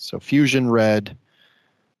 So Fusion Red,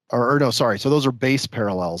 so those are base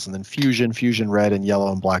parallels, and then Fusion, Fusion Red, and Yellow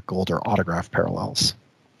and Black Gold are autograph parallels.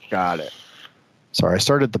 Got it. Sorry, I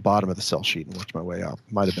started at the bottom of the sell sheet and worked my way up.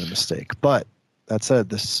 Might have been a mistake. But that said,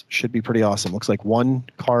 this should be pretty awesome. Looks like 1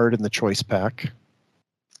 card in the Choice pack.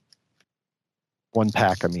 1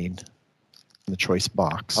 pack, in the Choice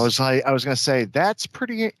box. I was going to say, that's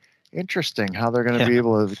pretty interesting how they're going to be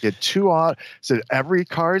able to get 2 autos. So every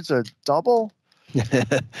card's a double?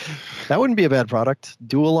 That wouldn't be a bad product.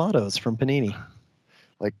 Dual autos from Panini.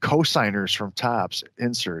 Like cosigners from Topps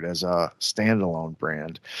insert as a standalone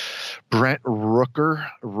brand. Brent Rooker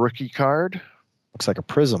rookie card. Looks like a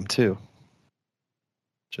prism too.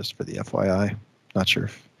 Just for the FYI. Not sure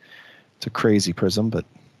if It's a crazy prism, but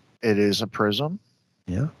it is a prism.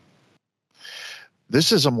 Yeah.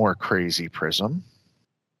 This is a more crazy prism.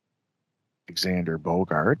 Alexander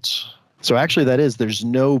Bogaerts. So actually there's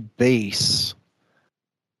no base.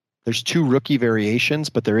 There's 2 rookie variations,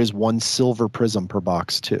 but there is 1 silver prism per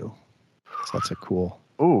box too. So that's a cool.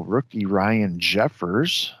 Oh, rookie Ryan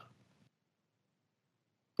Jeffers.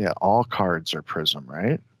 Yeah, all cards are prism,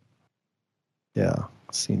 right? Yeah,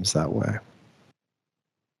 seems that way.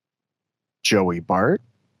 Joey Bart.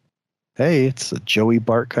 Hey, it's a Joey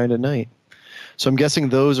Bart kind of night. So I'm guessing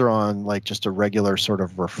those are on like just a regular sort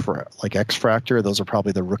of like X-Fractor. Those are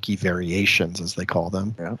probably the rookie variations, as they call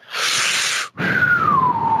them. Yeah.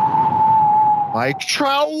 Mike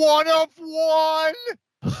Trout, 1 of 1.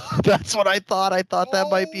 That's what I thought. I thought that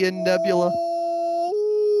might be a Nebula.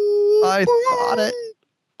 I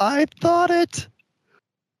thought it.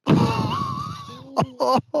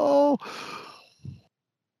 Oh,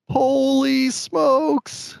 holy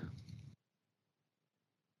smokes.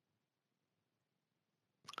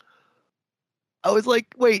 I was like,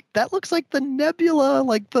 wait, that looks like the Nebula,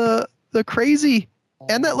 like the crazy.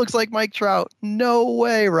 And that looks like Mike Trout. No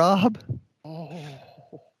way, Rob.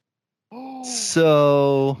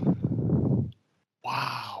 So,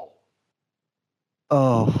 wow.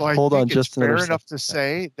 Oh, well, hold on, just fair enough to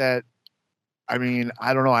say that. I mean,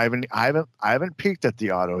 I don't know. I haven't peeked at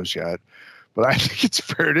the autos yet, but I think it's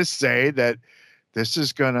fair to say that this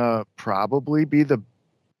is gonna probably be the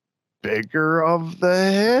bigger of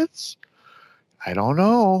the hits. I don't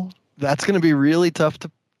know. That's gonna be really tough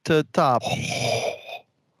to top.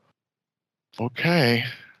 Okay.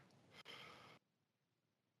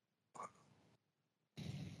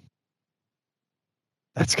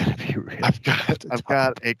 That's gonna be really. I've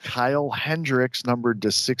got a Kyle Hendricks numbered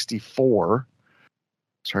to 64.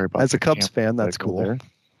 Sorry about. As a Cubs fan, that's cool. There.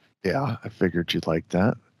 Yeah, I figured you'd like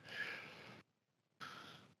that.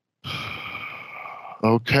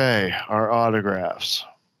 Okay, our autographs.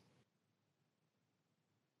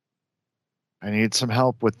 I need some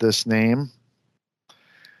help with this name.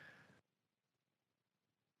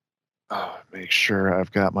 Oh, make sure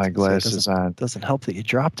I've got my glasses on. It doesn't help that you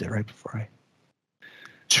dropped it right before I.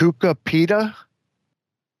 Tucupita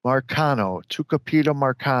Marcano.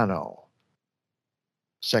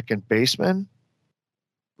 Second baseman.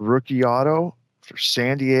 Rookie auto for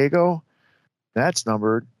San Diego. That's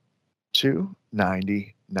numbered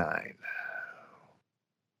 299.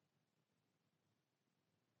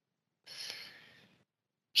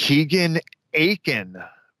 Keegan Aiken,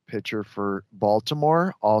 pitcher for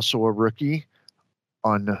Baltimore, also a rookie,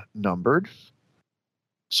 unnumbered.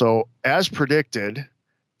 So as predicted,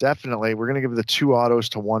 definitely we're going to give the 2 autos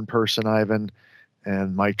to one person, Ivan,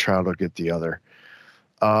 and Mike Trout will get the other.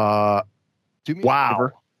 Do me a wow.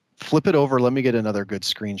 favor. Flip it over. Let me get another good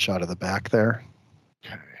screenshot of the back there.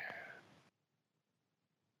 Okay.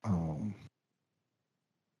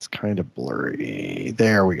 It's kind of blurry.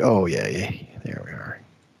 There we go. Oh, yeah. There we are.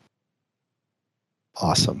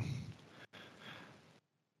 Awesome.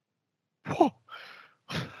 Whoa.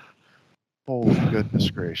 Oh, goodness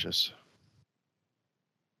gracious.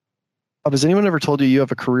 Has anyone ever told you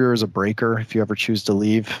have a career as a breaker if you ever choose to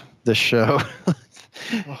leave this show?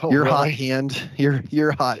 Your really?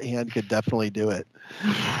 hot hand could definitely do it.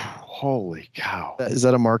 Holy cow. Is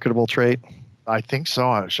that a marketable trait? I think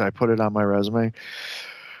so. Should I put it on my resume?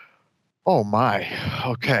 Oh my.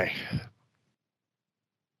 Okay.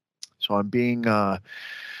 So I'm being we're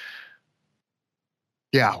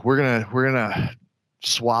gonna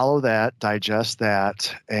swallow that, digest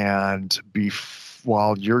that, and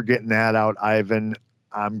while you're getting that out, Ivan,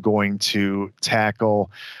 I'm going to tackle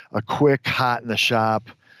a quick hot in the shop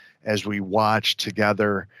as we watch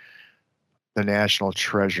together the National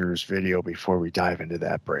Treasures video before we dive into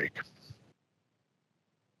that break.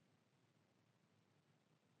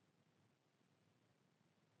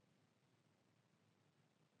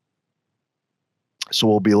 So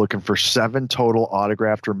we'll be looking for 7 total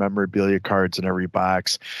autographed or memorabilia cards in every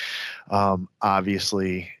box.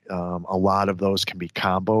 Obviously, a lot of those can be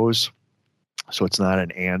combos, so it's not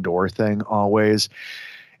an and/or thing always.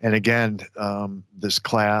 And again, this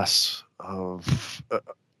class of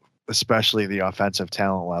especially the offensive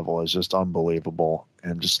talent level is just unbelievable.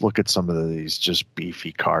 And just look at some of these just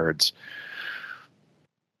beefy cards.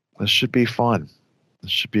 This should be fun.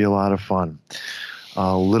 This should be a lot of fun.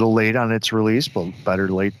 A little late on its release, but better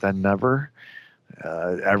late than never.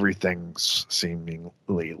 Everything's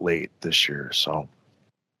seemingly late this year. So,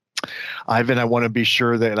 Ivan, I want to be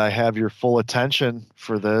sure that I have your full attention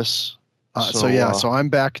for this. So I'm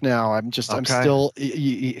back now. I'm okay. I'm still,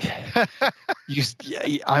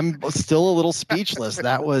 I'm still a little speechless.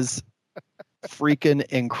 That was freaking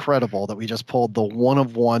incredible that we just pulled the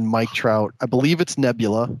 1-of-1 Mike Trout. I believe it's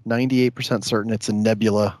Nebula. 98% certain it's a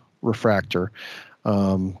Nebula refractor.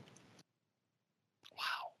 Wow.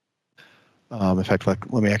 In fact,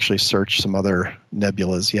 let me actually search some other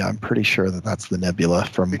nebulas. Yeah, I'm pretty sure that that's the Nebula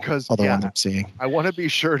from other ones I'm seeing. I want to be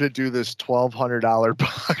sure to do this $1,200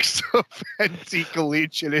 box of NC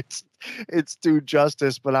Collegiate. It's due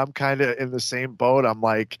justice, but I'm kind of in the same boat. I'm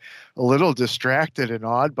like a little distracted and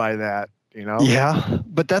awed by that, you know? Yeah,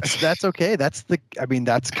 but that's okay. That's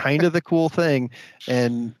kind of the cool thing.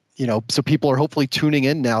 And, so people are hopefully tuning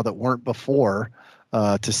in now that weren't before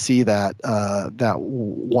to see that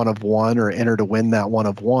 1-of-1 or enter to win that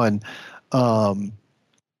 1-of-1.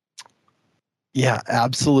 Yeah,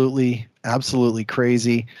 absolutely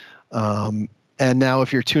crazy. And now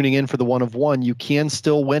if you're tuning in for the 1-of-1, you can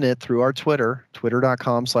still win it through our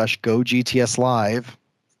twitter.com/GoGTSLive.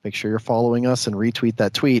 Make sure you're following us and retweet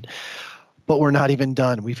that tweet. But we're not even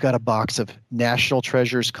done. We've got a box of National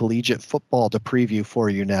Treasures Collegiate Football to preview for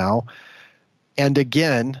you now. And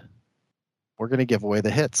again, we're going to give away the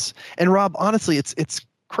hits. And Rob, honestly, it's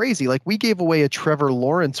crazy. Like we gave away a Trevor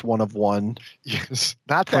Lawrence 1-of-1. Yes,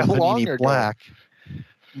 not that long ago. Black.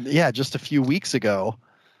 Yeah, just a few weeks ago.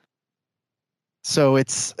 So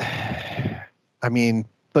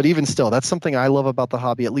but even still, that's something I love about the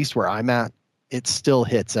hobby, at least where I'm at. It still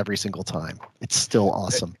hits every single time. It's still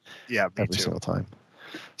awesome. Yeah, me every too. single time.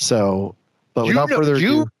 So, but without further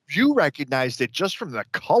ado, you recognized it just from the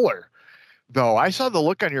color, though. I saw the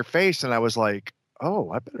look on your face, and I was like,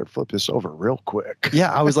 "Oh, I better flip this over real quick."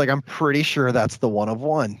 Yeah, I was like, I'm pretty sure that's the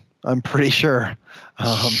 1-of-1. I'm pretty sure.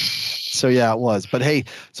 So yeah, it was. But hey,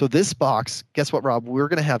 so this box, guess what, Rob? We're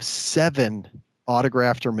going to have 7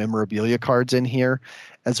 autographed or memorabilia cards in here,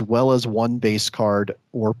 as well as 1 base card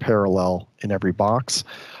or parallel in every box.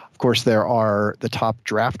 Of course, there are the top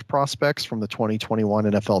draft prospects from the 2021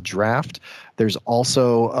 NFL Draft. There's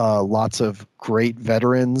also lots of great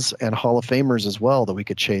veterans and Hall of Famers as well that we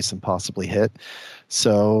could chase and possibly hit.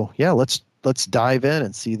 So yeah, let's dive in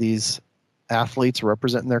and see these athletes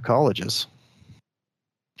representing their colleges.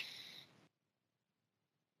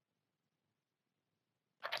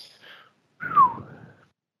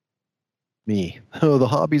 Me. Oh, the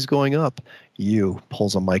hobby's going up. You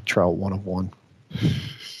pulls a Mike Trout 1-of-1.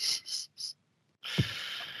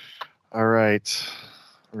 All right.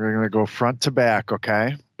 We're going to go front to back,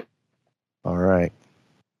 okay? All right.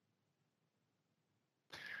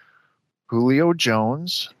 Julio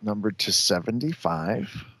Jones, numbered to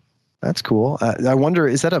 75. That's cool. I wonder,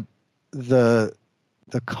 is that the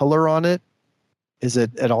color on it? Is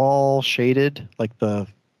it at all shaded? Like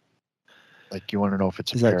you want to know if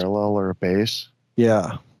it's a parallel or a base?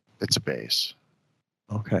 Yeah. It's a base.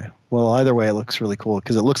 Okay. Well, either way, it looks really cool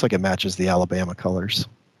because it looks like it matches the Alabama colors.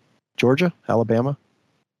 Georgia? Alabama?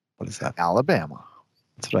 What is that? Alabama.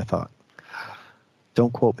 That's what I thought.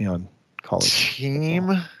 Don't quote me on college.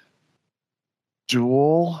 Team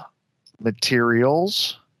dual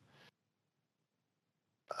materials.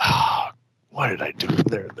 Oh, what did I do?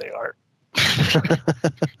 There they are.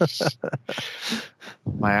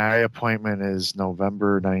 My eye appointment is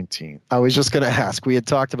November 19th. I was just going to ask. We had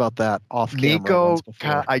talked about that off camera. Nico,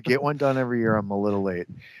 I get one done every year. I'm a little late.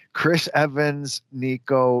 Chris Evans,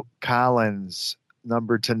 Nico Collins,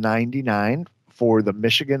 numbered to 99 for the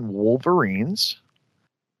Michigan Wolverines.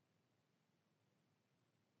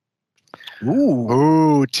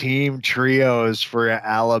 Ooh, team trios for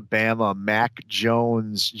Alabama: Mac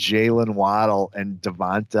Jones, Jalen Waddle, and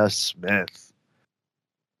Devonta Smith.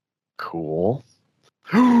 Cool.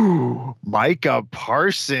 Micah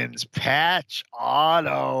Parsons, patch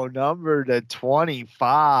auto, number to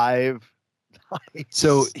 25. Nice.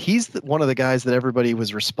 So he's one of the guys that everybody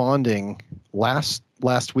was responding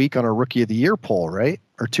last week on our Rookie of the Year poll, right?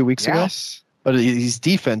 Or 2 weeks ago? Yes. But he's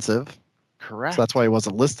defensive. Correct. So that's why he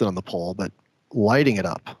wasn't listed on the poll, but lighting it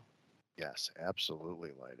up. Yes, absolutely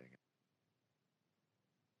lighting it.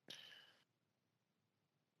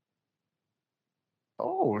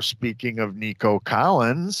 Oh, speaking of Nico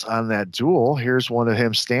Collins on that duel, here's one of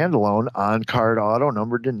him standalone on card auto,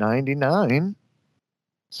 numbered to 99.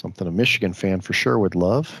 Something a Michigan fan for sure would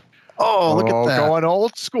love. Oh, look at that. Going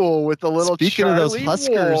old school with the little Speaking Charlie of those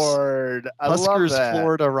Huskers, Ward. Huskers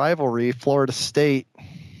Florida rivalry, Florida State.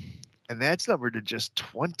 And that's numbered to just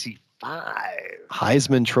 25.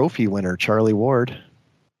 Heisman Trophy winner, Charlie Ward.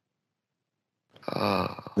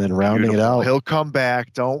 Then rounding it out. He'll come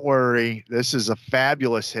back. Don't worry. This is a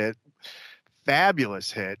fabulous hit.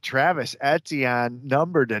 Fabulous hit. Travis Etienne,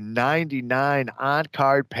 numbered to 99,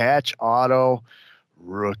 on-card patch auto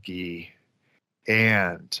rookie.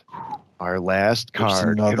 And Our last There's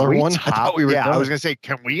card. another one? I thought we were I done. was going to say,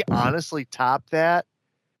 can we honestly top that?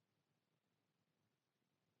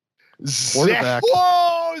 Quarterback.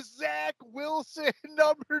 Zach Wilson,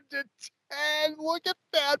 number to 10. Look at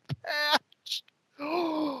that patch.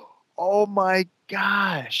 Oh my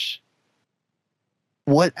gosh.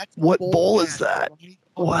 What bowl is that? Right?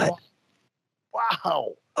 What?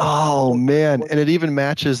 Wow. Oh man, and it even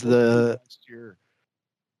matches the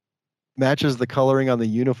coloring on the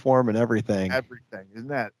uniform and everything. Everything. Isn't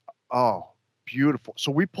that beautiful? So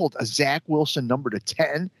we pulled a Zach Wilson number to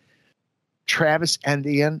 10, Travis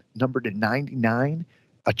Etienne number to 99,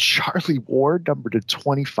 a Charlie Ward number to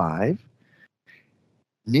 25,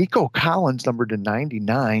 Nico Collins number to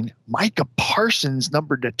 99, Micah Parsons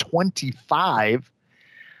number to 25.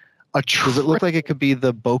 Does it look like it could be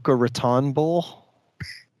the Boca Raton Bowl?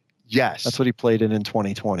 Yes. That's what he played in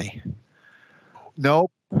 2020. Nope.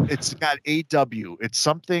 It's got AW. It's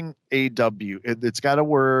something AW. It's got a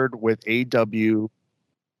word with AW.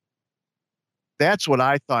 That's what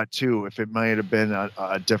I thought too, if it might have been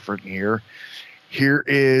a different year. Here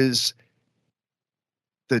is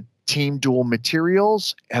the team dual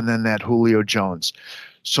materials and then that Julio Jones.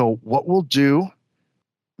 So what we'll do,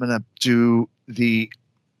 I'm going to do the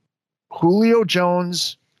Julio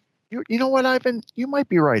Jones. You know what, Ivan? You might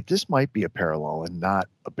be right. This might be a parallel and not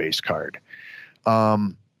a base card.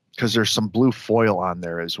 Because there's some blue foil on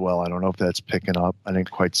there as well. I don't know if that's picking up. I didn't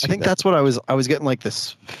quite see. I think that's what I was getting like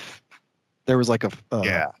this. There was like a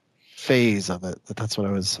phase of it. That's what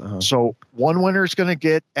I was. So one winner is going to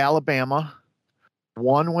get Alabama.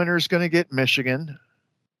 One winner is going to get Michigan.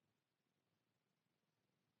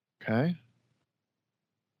 Okay.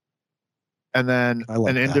 And then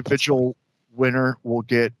an individual winner will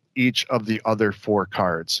get each of the other 4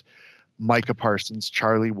 cards. Micah Parsons,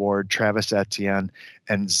 Charlie Ward, Travis Etienne,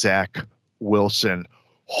 and Zach Wilson.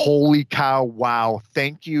 Holy cow. Wow.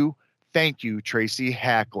 Thank you. Thank you, Tracy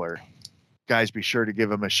Hackler. Guys, be sure to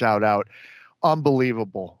give him a shout out.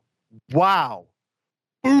 Unbelievable. Wow.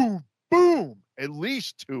 Boom. Boom. At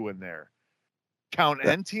least 2 in there. Count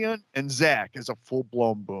Etienne and Zach as a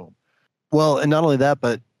full-blown boom. Well, and not only that,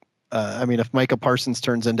 but I mean, if Micah Parsons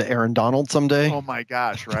turns into Aaron Donald someday, oh my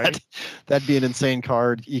gosh, right? That'd be an insane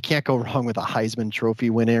card. You can't go wrong with a Heisman Trophy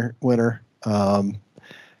winner, who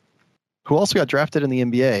also got drafted in the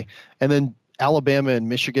NBA. And then Alabama and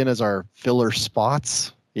Michigan as our filler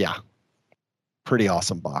spots. Yeah, pretty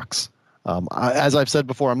awesome box. As I've said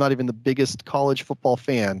before, I'm not even the biggest college football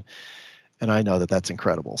fan, and I know that that's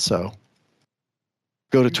incredible. So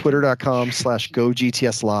go to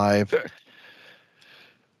twitter.com/GoGTSLive.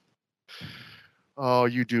 Oh,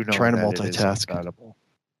 you do know. Trying to multitask. Incredible.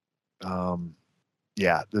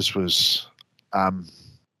 Yeah, this was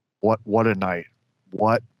what a night.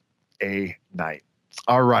 What a night.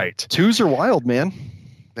 All right. 2s are wild, man.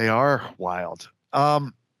 They are wild.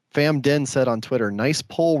 Fam Den said on Twitter, nice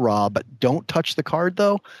pull, Rob, but don't touch the card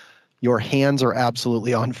though. Your hands are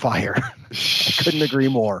absolutely on fire. I couldn't agree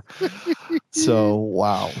more. So,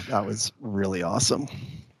 wow, that was really awesome.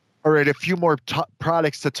 All right, a few more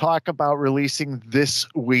products to talk about releasing this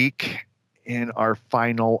week in our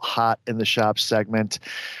final Hot in the Shop segment.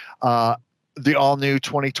 The all-new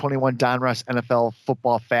 2021 Donruss NFL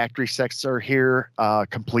Football Factory sets are here.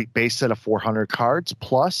 Complete base set of 400 cards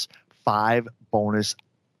plus 5 bonus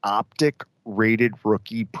optic rated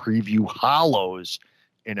rookie preview hollows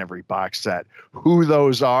in every box set. Who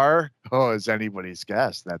those are? Oh, is anybody's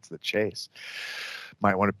guess. That's the chase.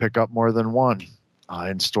 Might want to pick up more than one.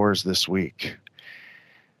 In stores this week.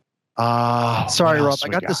 Sorry, Rob. I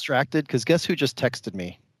got distracted because guess who just texted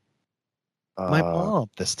me? My mom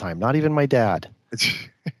this time, not even my dad.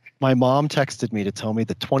 My mom texted me to tell me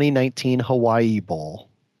the 2019 Hawaii Bowl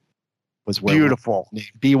was beautiful.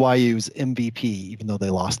 BYU's MVP, even though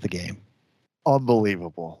they lost the game.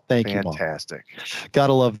 Unbelievable. Thank you, Mom. Fantastic.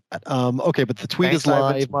 Gotta love that. Okay, but the tweet is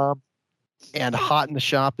live. Mom. And Hot in the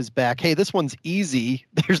Shop is back. Hey, this one's easy.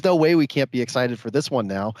 There's no way we can't be excited for this one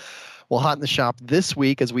now. Well, Hot in the Shop this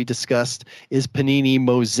week, as we discussed, is Panini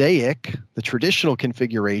Mosaic, the traditional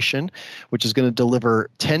configuration, which is going to deliver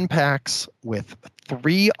 10 packs with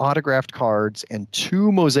 3 autographed cards and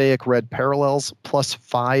 2 Mosaic red parallels, plus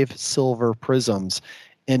 5 silver prisms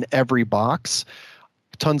in every box.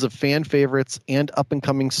 Tons of fan favorites and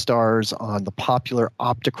up-and-coming stars on the popular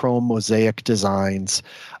Optichrome Mosaic designs.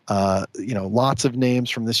 Lots of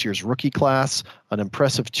names from this year's rookie class, an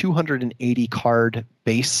impressive 280 card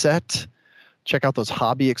base set. Check out those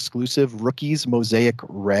hobby exclusive rookies Mosaic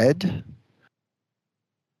Red.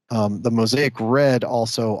 The Mosaic Red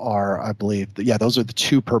also are, I believe, those are the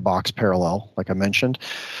 2 per box parallel, like I mentioned.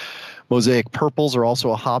 Mosaic purples are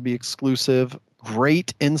also a hobby exclusive.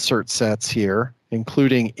 Great insert sets here,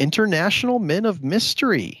 including International Men of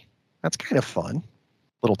Mystery. That's kind of fun.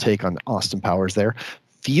 Little take on Austin Powers there.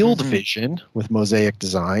 Field Vision with Mosaic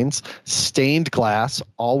designs. Stained glass,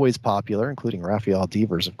 always popular, including Raphael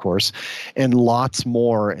Devers, of course. And lots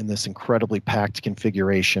more in this incredibly packed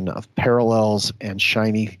configuration of parallels and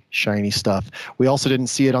shiny, shiny stuff. We also didn't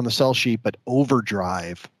see it on the sell sheet, but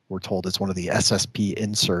Overdrive, we're told, is one of the SSP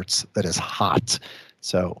inserts that is hot.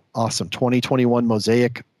 So awesome. 2021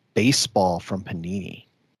 Mosaic baseball from Panini.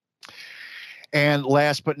 And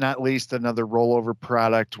last but not least, another rollover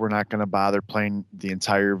product. We're not going to bother playing the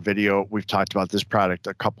entire video. We've talked about this product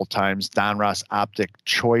a couple times. Donruss Optic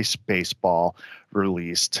Choice Baseball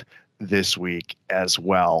released this week as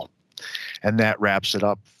well. And that wraps it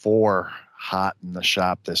up for Hot in the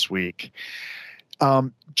Shop this week.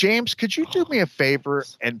 James, could you do me a favor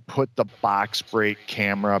and put the box break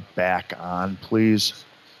camera back on, please?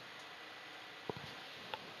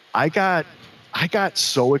 I got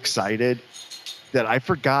so excited that I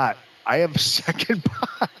forgot I have a second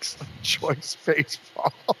box of Choice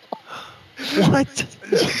Baseball. What?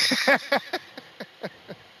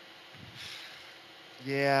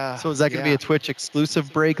 Yeah. So is that going to be a Twitch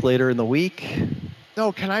exclusive break later in the week?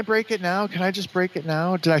 No, can I break it now? Can I just break it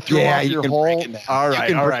now? Did I throw off your whole? All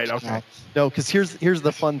right, okay. No, because here's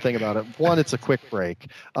the fun thing about it. One, it's a quick break.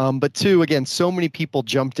 But two, again, so many people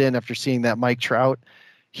jumped in after seeing that Mike Trout.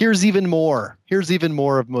 Here's even more. Here's even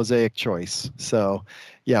more of Mosaic Choice. So,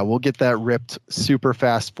 yeah, we'll get that ripped super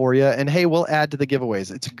fast for you. And hey, we'll add to the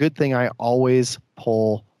giveaways. It's a good thing I always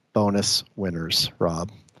pull bonus winners, Rob.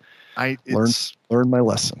 Learn my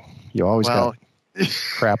lesson. You always got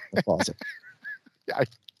crap in the closet.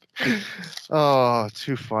 Oh,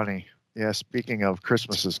 too funny. Yeah, speaking of,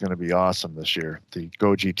 Christmas is going to be awesome this year. The Go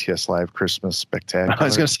GTS Live Christmas Spectacular. I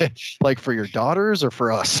was going to say, like for your daughters or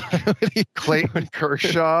for us? Clayton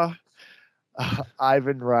Kershaw,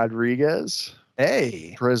 Ivan Rodriguez.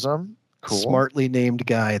 Hey. Prism. Cool. Smartly named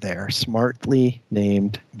guy there. Smartly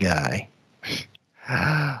named guy.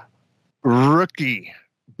 Rookie.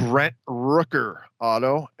 Brent Rooker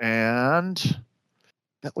auto. And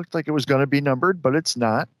that looked like it was going to be numbered, but it's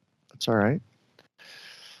not. That's all right.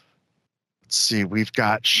 Let's see. We've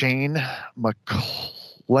got Shane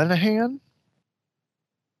McClanahan.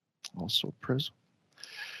 Also Prism.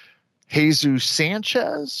 Jesus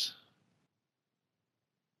Sanchez.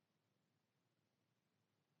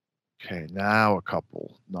 Okay, now a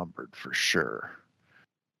couple numbered for sure.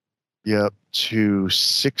 Yep, to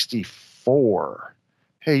 64.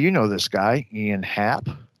 Hey, you know this guy, Ian Happ.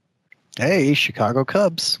 Hey, Chicago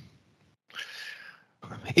Cubs.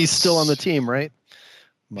 He's still on the team, right?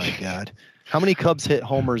 My God. How many Cubs hit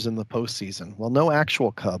homers in the postseason? Well, no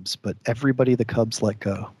actual Cubs, but everybody the Cubs let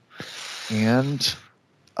go. And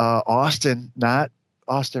Austin, not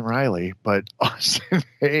Austin Riley, but Austin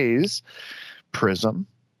Hayes, Prism,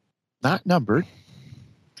 not numbered.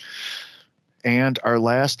 And our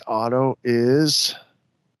last auto is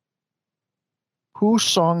Hoo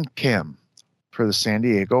Sung Kim for the San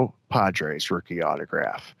Diego Padres rookie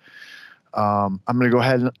autograph. I'm going to go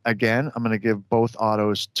ahead and again, I'm going to give both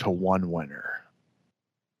autos to one winner.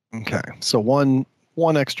 Okay. So one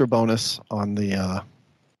extra bonus on the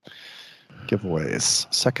giveaways.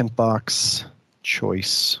 Second box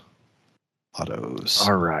choice autos.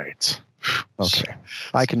 All right. Okay.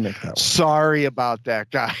 I can make that one. Sorry about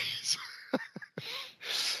that, guys.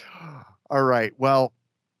 All right. Well,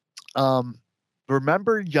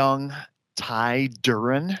 remember young Ty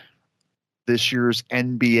Duran, this year's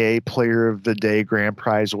NBA Player of the Day Grand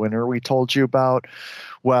Prize winner we told you about?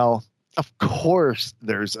 Well, of course,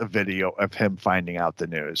 there's a video of him finding out the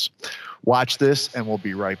news. Watch this, and we'll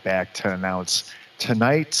be right back to announce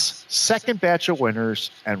tonight's second batch of winners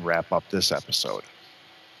and wrap up this episode.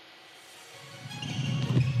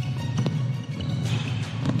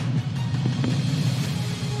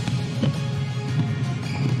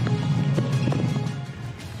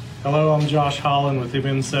 Hello, I'm Josh Holland with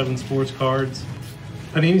MN7 Sports Cards.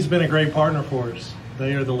 Panini's been a great partner for us.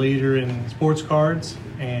 They are the leader in sports cards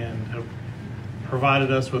and have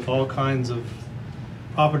provided us with all kinds of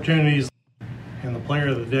opportunities. And the Player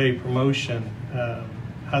of the Day promotion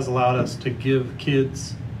has allowed us to give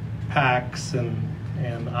kids packs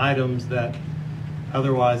and items that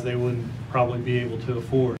otherwise they wouldn't probably be able to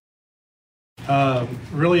afford.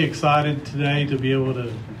 Really excited today to be able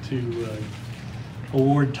to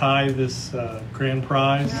award Ty this grand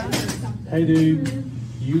prize. Hey dude,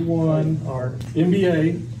 you won our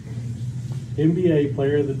NBA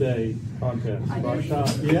Player of the Day contest. Our shop.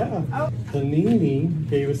 Yeah. Panini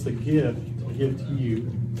gave us a gift to give to you.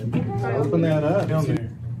 Open that up. Down there.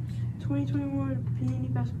 2021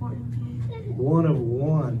 Panini Basketball NBA. One of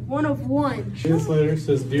one. One of one. This letter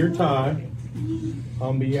says, Dear Ty,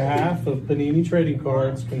 on behalf of Panini Trading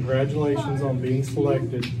Cards, congratulations on being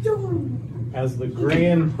selected as the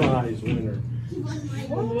grand prize winner.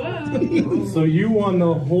 So you won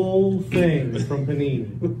the whole thing from Panini.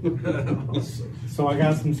 So I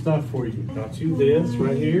got some stuff for you. Got you this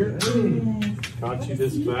right here. Got you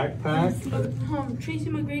this backpack. Tracy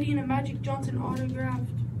McGrady and a Magic Johnson autographed.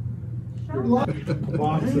 A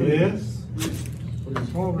box of this.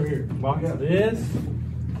 Come over here. Box of this.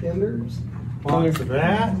 Tenders. Box of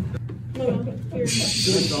that.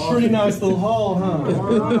 Pretty nice little haul, huh?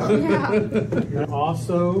 You're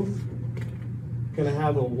also gonna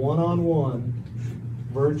have a one-on-one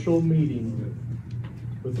virtual meeting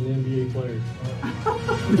with an NBA player.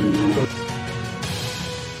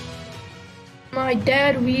 My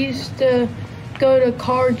dad, we used to go to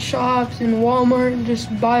card shops and Walmart and just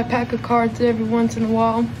buy a pack of cards every once in a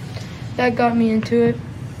while. That got me into it.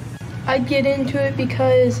 I get into it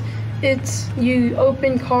because you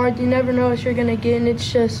open cards, you never know what you're gonna get, and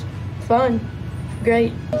it's just fun.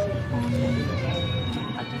 Great.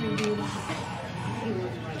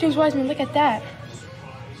 James Wiseman, look at that.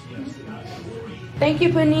 Thank you,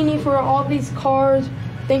 Panini, for all these cards.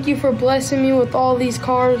 Thank you for blessing me with all these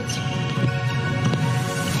cards.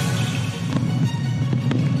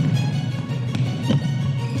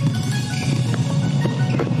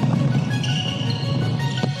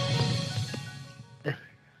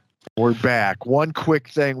 We're back. One quick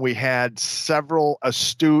thing. We had several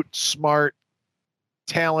astute, smart,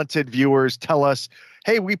 talented viewers tell us,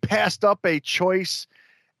 hey, we passed up a choice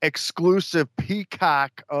exclusive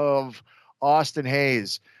Peacock of Austin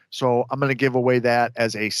Hayes. So I'm going to give away that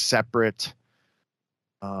as a separate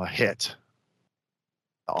hit.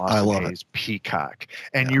 Austin Hayes Peacock.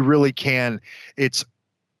 And you really can. It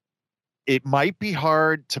might be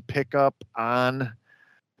hard to pick up on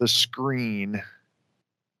the screen,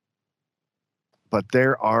 but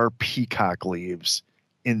there are Peacock leaves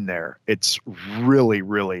in there. It's really,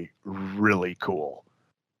 really, really cool.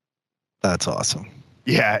 That's awesome.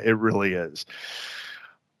 Yeah, it really is.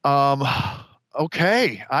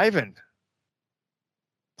 Okay, Ivan.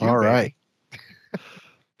 All right.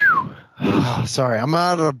 Sorry, I'm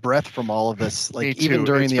out of breath from all of this. Like even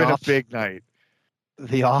during it's the been off a big night.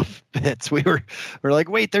 The off bits, we were like,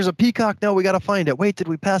 wait, there's a peacock. No, we got to find it. Wait, did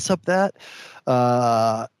we pass up that?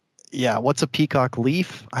 Yeah, what's a peacock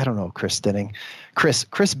leaf? I don't know, Chris Denning.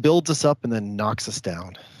 Chris builds us up and then knocks us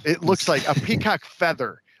down. It looks like a peacock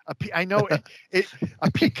feather. I know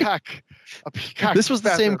a peacock. This was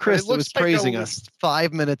the same Chris that was like praising us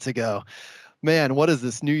 5 minutes ago. Man, what is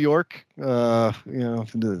this? New York?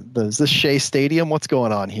 Is this Shea Stadium? What's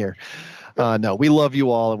going on here? No, we love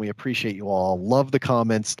you all and we appreciate you all. Love the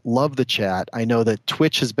comments, love the chat. I know that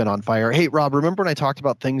Twitch has been on fire. Hey, Rob, remember when I talked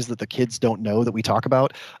about things that the kids don't know that we talk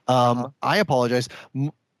about? I apologize.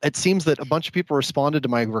 It seems that a bunch of people responded to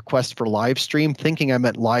my request for live stream thinking I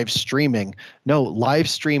meant live streaming. No,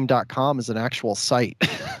 livestream.com is an actual site.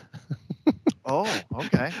 Oh,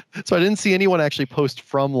 okay. So I didn't see anyone actually post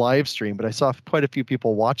from live stream, but I saw quite a few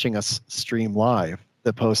people watching us stream live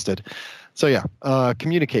that posted. So yeah,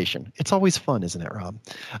 communication. It's always fun, isn't it, Rob?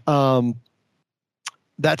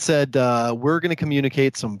 That said, we're going to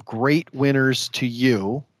communicate some great winners to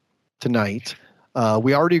you tonight.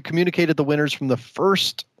 We already communicated the winners from the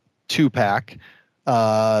first 2-pack,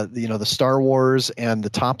 the Star Wars and the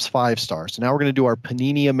Topps 5-stars. So now we're going to do our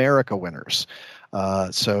Panini America winners.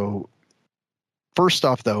 So first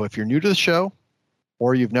off, though, if you're new to the show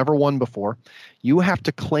or you've never won before, you have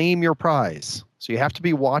to claim your prize. So you have to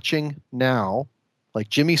be watching now, like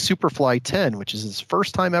Jimmy Superfly 10, which is his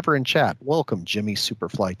first time ever in chat. Welcome, Jimmy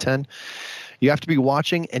Superfly 10. You have to be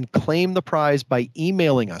watching and claim the prize by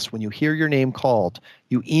emailing us. When you hear your name called,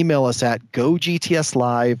 you email us at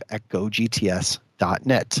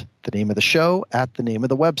gogtslive@gogts.net. The name of the show at the name of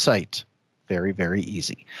the website. Very, very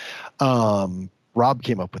easy. Rob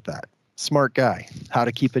came up with that. Smart guy. How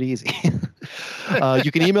to keep it easy.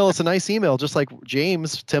 You can email us a nice email, just like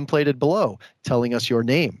James templated below, telling us your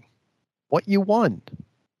name, what you won,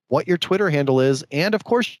 what your Twitter handle is, and of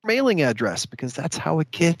course your mailing address, because that's how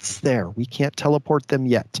it gets there. We can't teleport them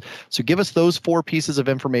yet. So give us those 4 pieces of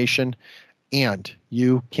information and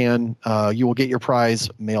you will get your prize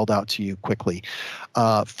mailed out to you quickly.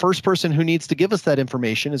 First person who needs to give us that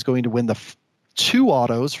information is going to win the 2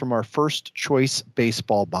 autos from our first choice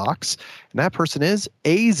baseball box. And that person is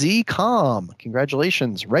AZCom.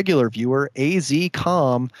 Congratulations, regular viewer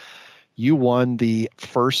AZCom. You won the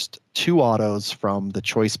first 2 autos from the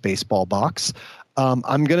choice baseball box.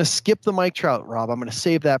 I'm going to skip the Mike Trout, Rob. I'm going to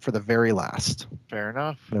save that for the very last. Fair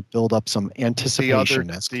enough. I'm going to build up some anticipation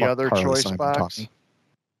The other choice box. Talking.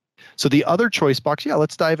 So the other choice box, yeah,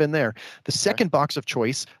 let's dive in there. The second box of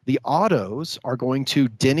choice, the autos are going to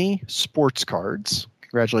Denny Sports Cards.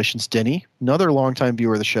 Congratulations, Denny, another longtime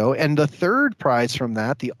viewer of the show. And the third prize from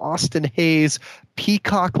that, the Austin Hayes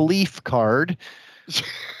Peacock Leaf card,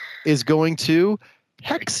 is going to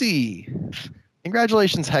Hexy.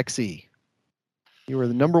 Congratulations, Hexy. You were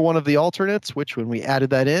the number one of the alternates, which when we added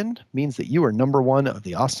that in means that you are number one of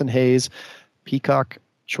the Austin Hayes Peacock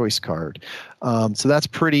choice card. So that's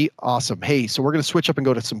pretty awesome. Hey, so we're going to switch up and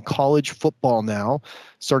go to some college football now,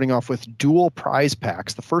 starting off with dual prize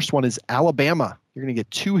packs. The first one is Alabama. You're going to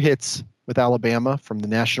get 2 hits with Alabama from the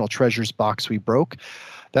National Treasures box we broke.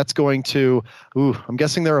 That's going to, I'm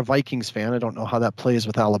guessing they're a Vikings fan. I don't know how that plays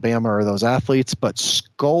with Alabama or those athletes, but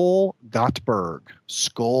Skull Gottberg,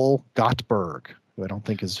 who I don't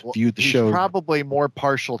think has viewed the show. He's probably more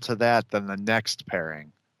partial to that than the next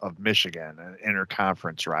pairing of Michigan, an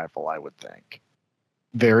interconference rival, I would think.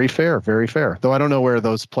 Very fair, very fair. Though I don't know where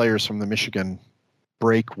those players from the Michigan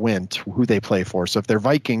break went, who they play for. So if they're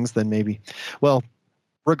Vikings, then maybe. Well,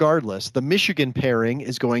 regardless, the Michigan pairing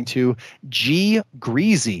is going to G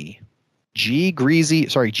Greasy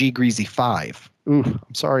 5. Ooh,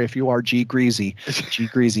 I'm sorry if you are G Greasy. G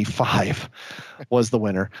Greasy 5 was the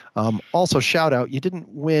winner. Also, shout out, you didn't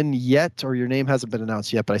win yet, or your name hasn't been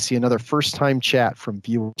announced yet, but I see another first-time chat from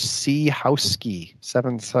viewer C. Howski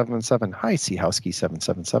 777. Hi, C. Howski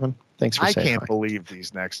 777. Thanks for saying I can't hi. believe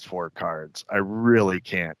these next 4 cards. I really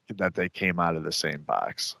can't, that they came out of the same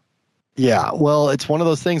box. Yeah, well, it's one of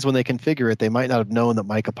those things when they configure it, they might not have known that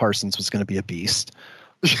Micah Parsons was going to be a beast.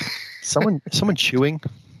 Someone chewing?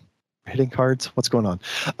 Hitting cards? What's going on?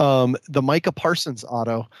 The Micah Parsons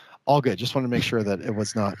auto, all good. Just wanted to make sure that it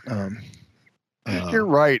was not. You're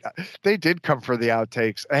right. They did come for the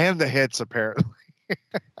outtakes and the hits, apparently.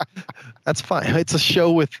 That's fine. It's a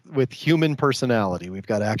show with human personality. We've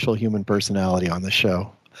got actual human personality on the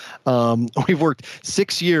show. We've worked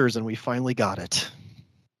 6 years and we finally got it.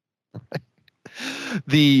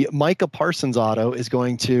 The Micah Parsons auto is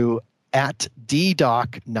going to at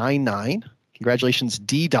DDoc99. Congratulations,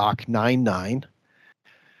 DDoc99.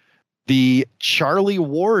 The Charlie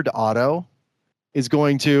Ward auto is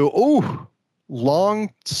going to,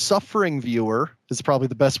 long-suffering viewer is probably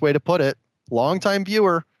the best way to put it. Long-time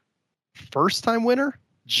viewer, first-time winner,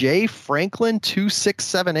 Jay Franklin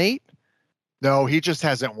 2678. No, he just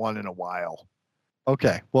hasn't won in a while.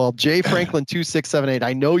 Okay, well, Jay Franklin 2678,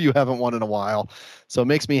 I know you haven't won in a while, so it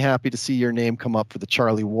makes me happy to see your name come up for the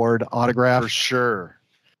Charlie Ward autograph. For sure.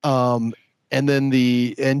 And then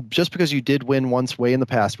just because you did win once way in the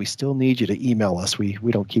past, we still need you to email us. We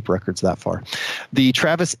don't keep records that far. The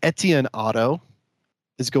Travis Etienne auto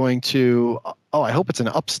is going to, I hope it's in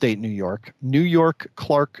upstate New York, New York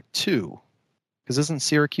Clark 2. Because isn't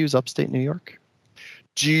Syracuse upstate New York?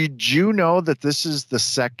 Did you know that this is the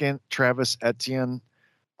second Travis Etienne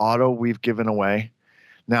auto we've given away?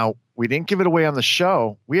 Now, we didn't give it away on the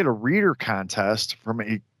show. We had a reader contest from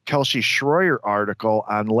a Kelsey Schroyer article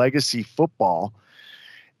on Legacy Football,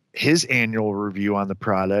 his annual review on the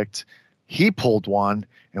product. He pulled one,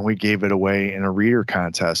 and we gave it away in a reader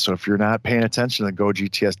contest. So if you're not paying attention to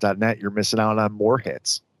GoGTS.net, you're missing out on more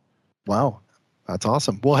hits. Wow, that's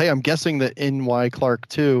awesome. Well, hey, I'm guessing that NY Clark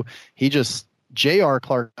 2, JR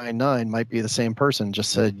Clark 99 might be the same person,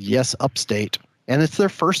 just said yes, upstate. And it's their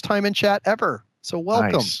first time in chat ever. So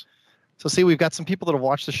welcome. Nice. So see, we've got some people that have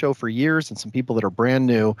watched the show for years and some people that are brand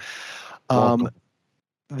new.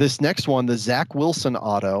 This next one, the Zach Wilson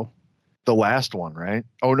auto. The last one, right?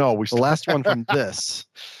 Oh, no. The last one from this.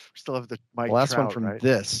 We still have the Mike The last Trout, one from right?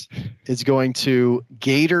 this is going to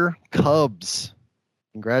Gator Cubs.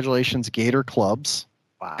 Congratulations, Gator Clubs.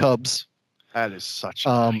 Wow. Cubs. That is such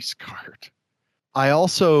a nice card. I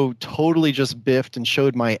also totally just biffed and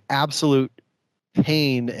showed my absolute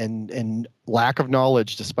pain and lack of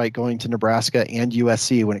knowledge despite going to Nebraska and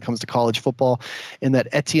USC when it comes to college football, in that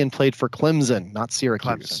Etienne played for Clemson, not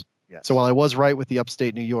Syracuse. Clemson, yes. So while I was right with the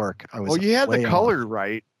upstate New York, I was. Well, you had the color off.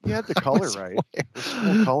 Right. You had the color right. The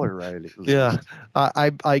school color right. Yeah,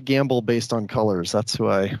 I gamble based on colors. That's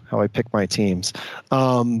how I pick my teams.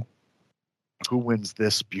 Who wins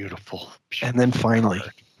this beautiful and then finally,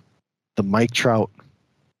 card? The Mike Trout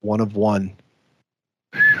 1 of 1.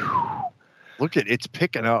 Look at it's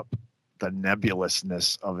picking up the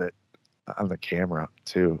nebulousness of it on the camera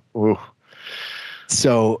too. Ooh.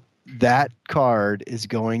 So that card is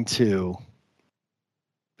going to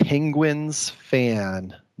Penguins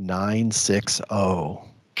fan 960.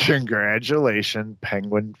 Congratulations,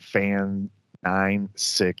 Penguin fan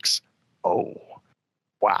 960.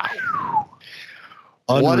 Wow.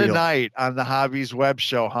 Unreal. What a night on the Hobbies Web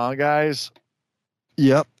Show, huh, guys?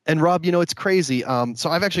 Yep. And Rob, it's crazy. So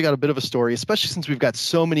I've actually got a bit of a story, especially since we've got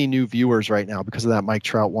so many new viewers right now because of that Mike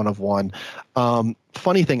Trout 1 of 1.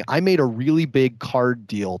 Funny thing, I made a really big card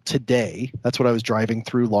deal today. That's what I was driving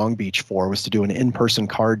through Long Beach for, was to do an in-person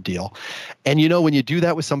card deal. And when you do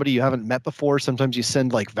that with somebody you haven't met before, sometimes you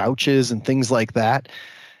send like vouchers and things like that.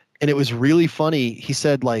 And it was really funny. He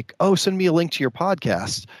said like, "Oh, send me a link to your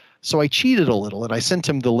podcast." So I cheated a little and I sent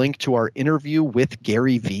him the link to our interview with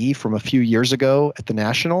Gary Vee from a few years ago at the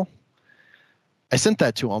National. I sent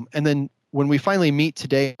that to him. And then when we finally meet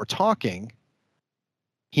today, we're talking,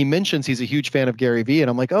 he mentions he's a huge fan of Gary Vee. And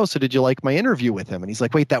I'm like, "Oh, so did you like my interview with him?" And he's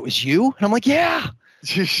like, "Wait, that was you?" And I'm like, "Yeah,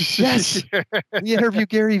 yes, we interview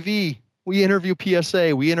Gary Vee. We interview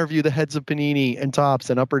PSA. We interview the heads of Panini and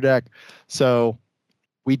Topps and Upper Deck." So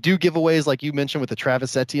we do giveaways like you mentioned with the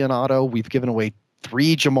Travis Etienne auto. We've given away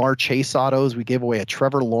 3 Jamar Chase autos. We gave away a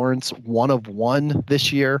Trevor Lawrence 1 of 1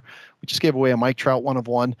 this year. We just gave away a Mike Trout 1 of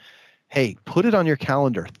 1. Hey, put it on your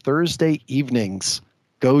calendar. Thursday evenings,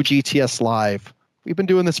 Go GTS Live. We've been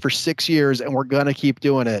doing this for 6 years, and we're going to keep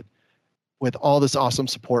doing it with all this awesome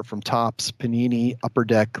support from Topps, Panini, Upper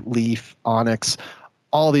Deck, Leaf, Onyx,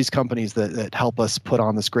 all these companies that help us put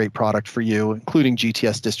on this great product for you, including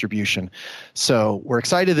GTS Distribution. So we're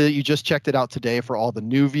excited that you just checked it out today for all the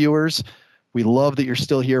new viewers. We love that you're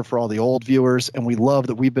still here for all the old viewers, and we love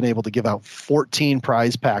that we've been able to give out 14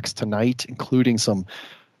 prize packs tonight, including some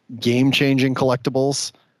game-changing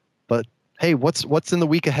collectibles. But hey, what's in the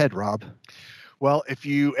week ahead, Rob? Well,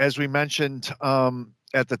 as we mentioned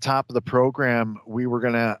at the top of the program, we were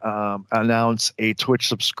going to announce a Twitch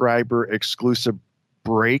subscriber exclusive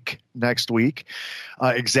break next week.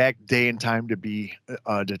 Exact day and time to be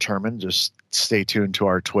determined. Just stay tuned to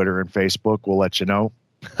our Twitter and Facebook. We'll let you know.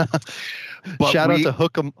 Shout out to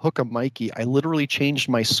Hook'em Mikey. I literally changed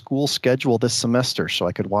my school schedule this semester so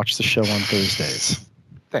I could watch the show on Thursdays.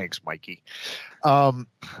 Thanks, Mikey.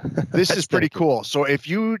 This is pretty cool. So if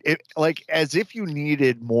you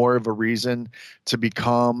needed more of a reason to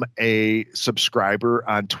become a subscriber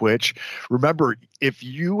on Twitch, remember, if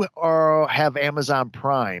you have Amazon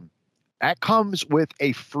Prime, that comes with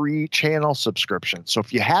a free channel subscription. So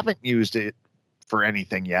if you haven't used it for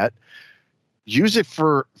anything yet, use it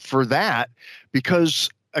for that, because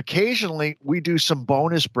occasionally we do some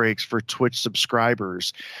bonus breaks for Twitch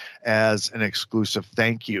subscribers as an exclusive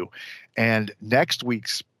thank you. And next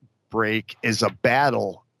week's break is a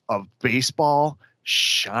battle of baseball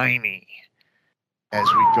shiny as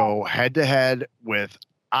we go head to head with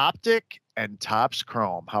Optic and Topps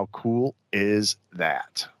Chrome. How cool is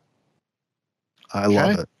that? I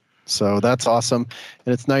love it. So that's awesome.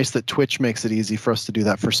 And it's nice that Twitch makes it easy for us to do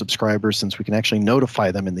that for subscribers, since we can actually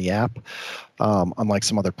notify them in the app, unlike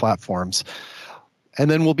some other platforms. And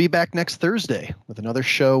then we'll be back next Thursday with another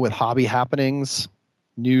show with hobby happenings,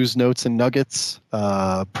 news, notes, and nuggets,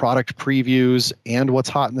 product previews, and what's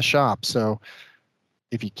hot in the shop. So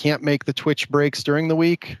if you can't make the Twitch breaks during the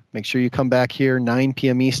week, make sure you come back here 9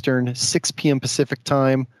 p.m. Eastern, 6 p.m. Pacific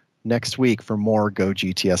time next week for more Go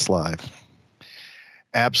GTS Live.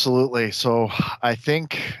 Absolutely. So I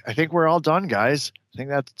think we're all done, guys. I think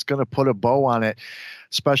that's going to put a bow on it.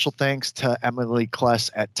 Special thanks to Emily Kless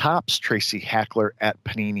at Topps, Tracy Hackler at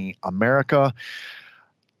Panini America.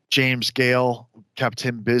 James Gale kept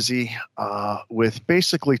him busy with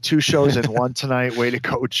basically 2 shows in one tonight. Way to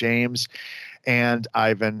go, James. And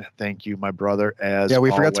Ivan, thank you, my brother, as we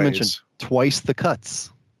always. forgot to mention twice the cuts.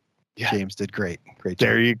 Yeah. James did great. Great job.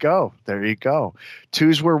 There you go.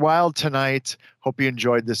 2s were wild tonight. Hope you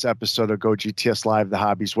enjoyed this episode of Go GTS Live, the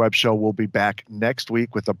Hobbies Web Show. We'll be back next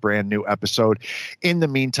week with a brand new episode. In the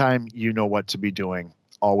meantime, you know what to be doing.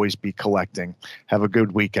 Always be collecting. Have a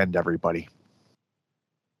good weekend, everybody.